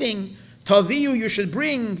you're sitting, Taviyu, you should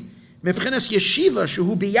bring Mebchinas Yeshiva,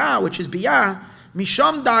 Shuhu Biyah, which is Biyah,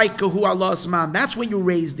 Misham Daika Hu Allah's man. That's when you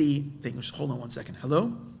raise the thing. Just hold on 1 second.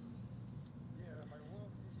 Hello?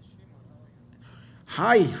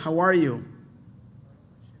 Hi, how are you?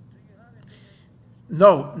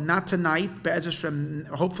 No, not tonight. Be'ez Hashem,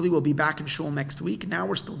 hopefully we'll be back in shul next week. Now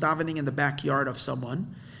we're still davening in the backyard of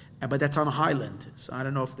someone, but that's on a highland. So I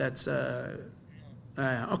don't know if that's...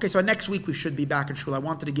 okay, so next week we should be back in shul. I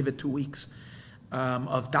wanted to give it 2 weeks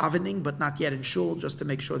of davening, but not yet in shul, just to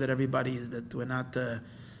make sure that everybody is, that we're not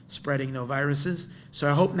spreading no viruses. So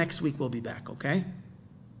I hope next week we'll be back, okay?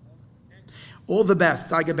 All the best.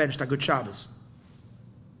 Zayga Bench, good Shabbos.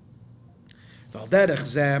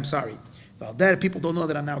 I'm sorry. People don't know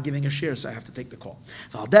that I'm now giving a share, so I have to take the call.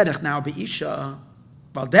 Valderech now be'isha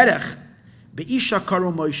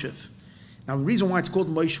karu Moshev. Now the reason why it's called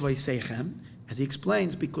Moshe Seichem, as he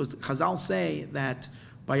explains, because Chazal say that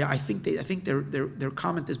by I think their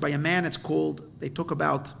comment is by a man it's called. They talk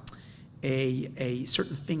about a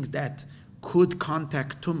certain things that could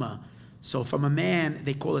contact Tumah. So from a man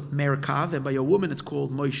they call it Merkav, and by a woman it's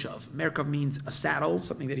called Moshav. Merkav means a saddle,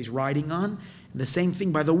 something that he's riding on. And the same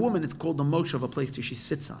thing by the woman, it's called the Moshav, a place that she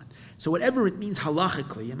sits on. So whatever it means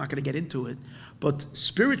halachically, I'm not going to get into it, but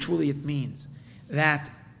spiritually it means that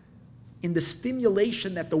in the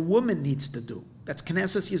stimulation that the woman needs to do, that's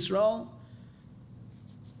Knesset Yisrael,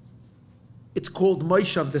 it's called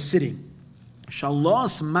Moshav, the sitting.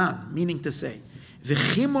 Shalos man, meaning to say,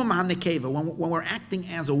 v'chimum hanekeva, when we're acting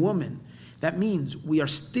as a woman, that means we are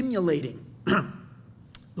stimulating. The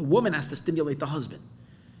woman has to stimulate the husband.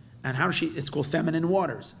 And how she? It's called feminine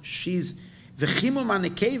waters. She's v'chimum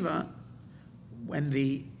hanekeva, when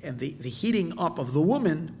the heating up of the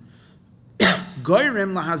woman,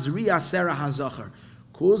 goyrem lahazriya sera hazachar,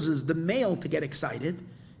 causes the male to get excited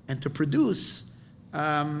and to produce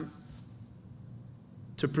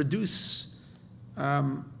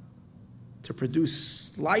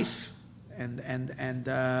life and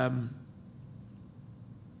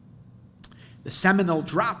the seminal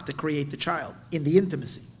drop to create the child in the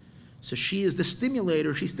intimacy. So she is the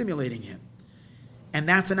stimulator, she's stimulating him. And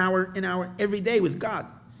that's in our everyday with God.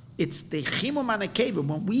 It's the chimum hanekeva,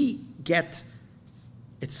 when we get,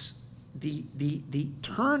 it's the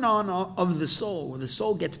turn on of the soul, when the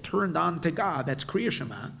soul gets turned on to God, that's Kriya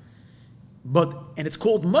Shema. And it's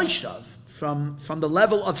called Moshav, from the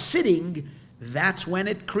level of sitting, that's when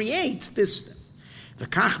it creates this.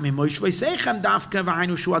 And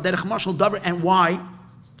why?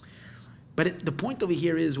 But the point over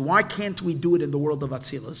here is, why can't we do it in the world of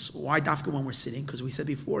Atzilus? Why dafka when we're sitting? Because we said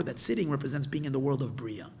before that sitting represents being in the world of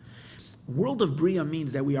Bria. World of Bria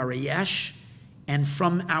means that we are a yesh, and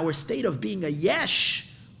from our state of being a yesh,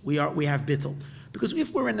 we have bittul. Because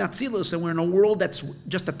if we're in Atzilus and we're in a world that's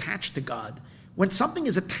just attached to God, when something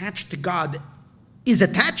is attached to God, is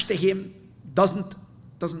attached to Him,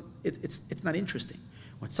 it's not interesting.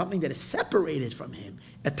 When something that is separated from Him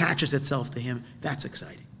attaches itself to Him, that's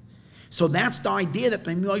exciting. So that's the idea that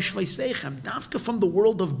dafka from the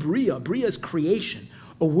world of Bria. Bria is creation,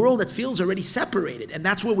 a world that feels already separated, and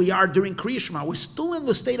that's where we are during Kriya Shema. We're still in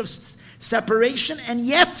the state of separation, and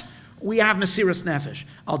yet we have Mesiras Nefesh.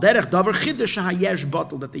 Al derech davar chidush hayesh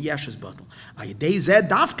batel, that the yesh is batel. Ayidei zeh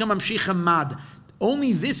dafka mamshicha mad.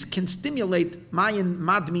 Only this can stimulate, mayan,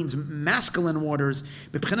 mad means masculine waters,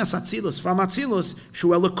 b'pchenas atzilus, from atzilus, shu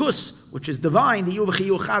elokus, which is divine, the yuvachi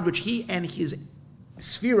yuchad, which he and his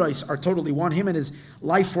spheroids are totally one, him and his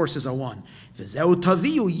life forces are one. V'zeu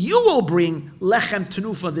taviyu, you will bring lechem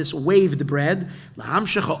tenufa, this waved bread,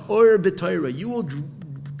 l'hamshecha or b'toira, you will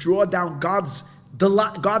draw down God's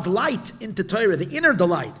light into Torah, the inner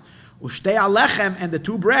delight. Ushtei alechem, and the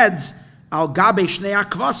two breads, al gabe shnei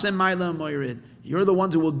akvasim ma'ila moirid. You're the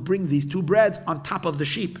ones who will bring these two breads on top of the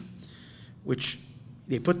sheep, which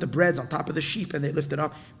they put the breads on top of the sheep and they lift it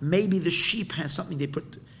up. Maybe the sheep has something they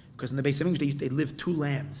put, because in the Beis Hamikdash they live two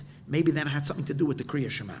lambs. Maybe that had something to do with the Kriya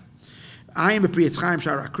Shema. I am a Pri Yitzchayim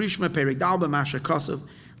Shara Krishma Perek Dalba Masha Kosov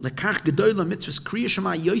Lekach Gedoyla Mitzvahs Kriya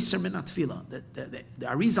Shema Yoiser Min Tefillah. The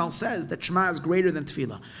Arizal says that Shema is greater than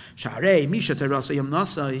Tefillah. Sharei Misha Terasa Yom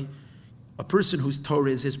Nasai, a person whose Torah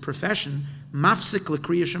is his profession, Mafsik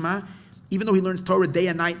LeKriya Shema, even though he learns Torah day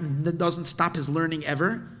and night and doesn't stop his learning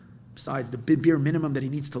ever, besides the bare minimum that he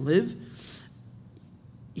needs to live,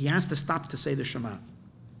 he has to stop to say the Shema.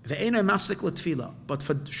 But for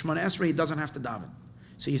Shemona Esrei, he doesn't have to daven.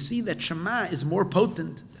 So you see that Shema is more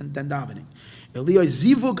potent than davening.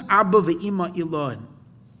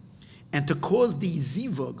 And to cause the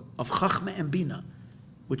zivug of Chachma and Bina,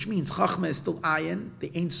 which means Chachma is still ayin, the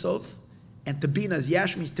Ein Sof, and to Bina is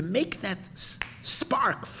Yash, means to make that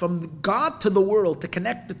spark from God to the world, to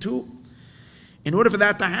connect the two. In order for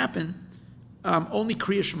that to happen, only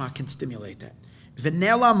Kriya Shema can stimulate that. We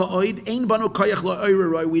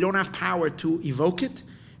don't have power to evoke it.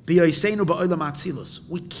 We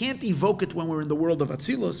can't evoke it when we're in the world of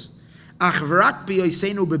Atzilus.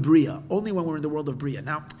 Only when we're in the world of Bria.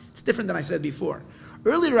 Now, it's different than I said before.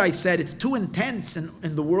 Earlier I said it's too intense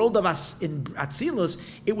in the world of us in Atzilus.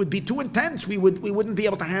 It would be too intense. We wouldn't be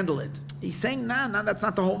able to handle it. He's saying, nah, that's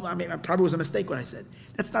not the whole. I mean, it probably was a mistake what I said.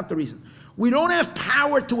 That's not the reason. We don't have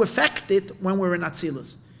power to affect it when we're in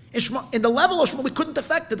Atzilus. In the level of Shema, we couldn't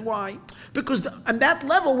affect it. Why? Because on that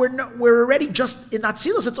level, we're already just in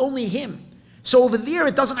Atzilus. It's only him. So over there,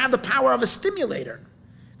 it doesn't have the power of a stimulator,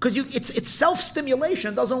 because it's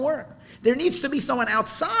self-stimulation. It doesn't work. There needs to be someone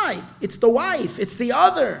outside. It's the wife. It's the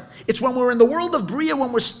other. It's when we're in the world of Bria,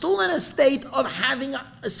 when we're still in a state of having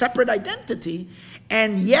a separate identity,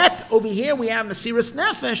 and yet over here we have Mesiras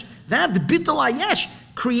Nefesh. That Bittul Hayesh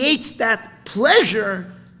creates that pleasure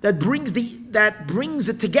that brings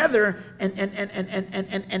it together and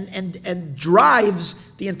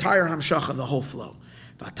drives the entire Hamshacha, the whole flow.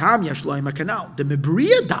 Vatam yesh lo imakanal the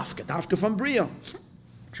Bria dafka from Bria.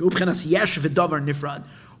 Shubchenas yesh v'davar nifrad,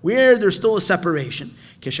 where there's still a separation.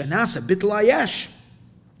 Keshanasa bittul hayesh,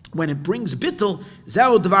 when it brings bittul,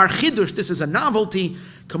 zeu dvar chidush, this is a novelty.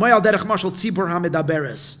 Kamay al derech mashal tzibur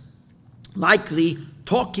hamedaberes, like the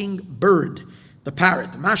talking bird, the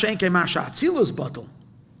parrot. Masha enke masha atzilus batul.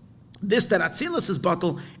 This that atzilus is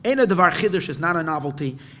batul, ena dvar chidush, is not a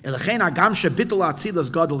novelty. Elechena gamshe bittul atzilus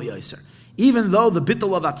gadol yoser. Even though the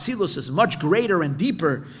bittul of Atzilus is much greater and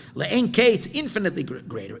deeper, le'en kei, it's infinitely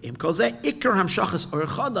greater. Im kol zeh ikar hamshachas or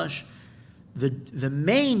chadash, the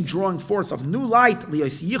main drawing forth of new light,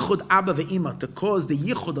 liyos yichud abba ve'ima, to cause the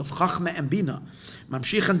yichud of chachma and bina.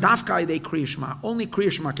 Mamshichan dafka idei Kriya Shema. Only Kriya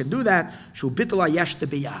Shema can do that. Shu bittul hayesh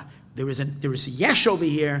tebiyah. There is a yesh over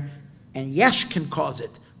here, and yesh can cause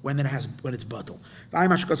it when it's batul.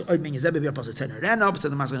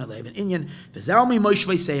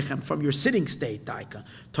 From your sitting state,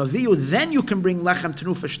 then you can bring lechem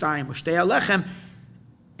tenufa shtayim ushtei alechem,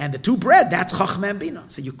 and the two bread, that's chachma and bina.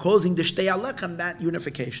 So you're causing the shtei alechem, that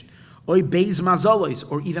unification. Oy beis mazolos,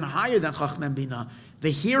 or even higher than chachma and bina,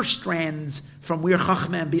 the hair strands from where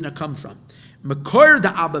chachma and bina come from. Makor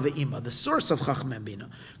da Abba ve'ima, the source of Chachma and Bina.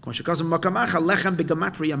 Lechem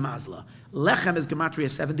begematria mazla. Lechem is gematria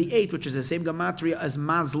 78, which is the same gematria as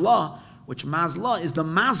mazla, which mazla is the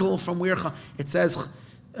mazel from where it says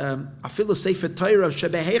afilu sefer Torah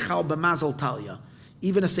shebehechal b'mazel talia.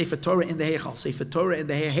 Even a sefer Torah in the hechal. Sefer Torah in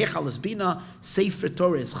the hechal is Bina. Sefer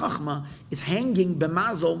Torah is Chachma. Is hanging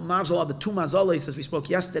b'mazel. Mazel are the two mazoles, as we spoke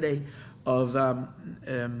yesterday, of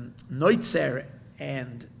Noitzer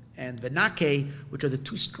and Venake, which are the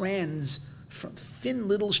two strands, thin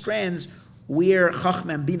little strands, where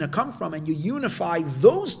Chachma and Bina come from, and you unify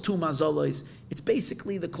those two mazolos. It's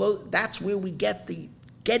basically that's where we get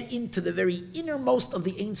into the very innermost of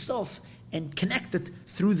the Ein Sof and connect it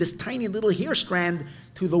through this tiny little hair strand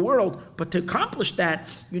to the world. But to accomplish that,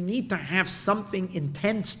 you need to have something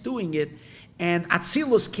intense doing it, And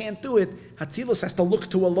Atzilus can't do it. Atzilus has to look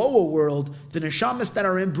to a lower world. The neshamas that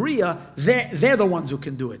are in Bria, they're the ones who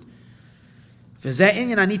can do it. We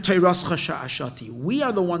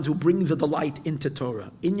are the ones who bring the delight into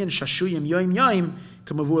Torah. Inyan shashuyim yoim yoim,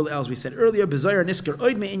 kamavur as we said earlier. Bezayir nisker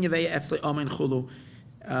oid me inya veya etzle amen chulu.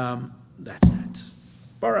 That's that.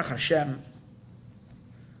 Baruch Hashem,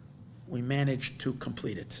 we managed to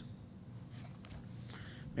complete it.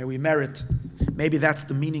 May we merit. Maybe that's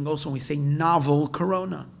the meaning also when we say novel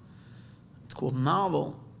Corona. It's called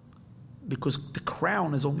novel because the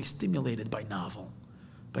crown is only stimulated by novel,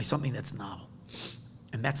 by something that's novel.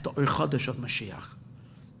 And that's the Or Chadash of Mashiach.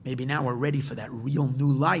 Maybe now we're ready for that real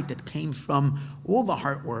new light that came from all the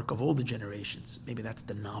hard work of all the generations. Maybe that's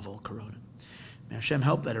the novel Corona. May Hashem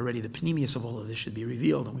help that already the pneumius of all of this should be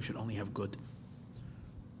revealed and we should only have good.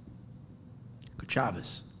 Good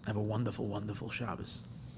Shabbos. Have a wonderful, wonderful Shabbos.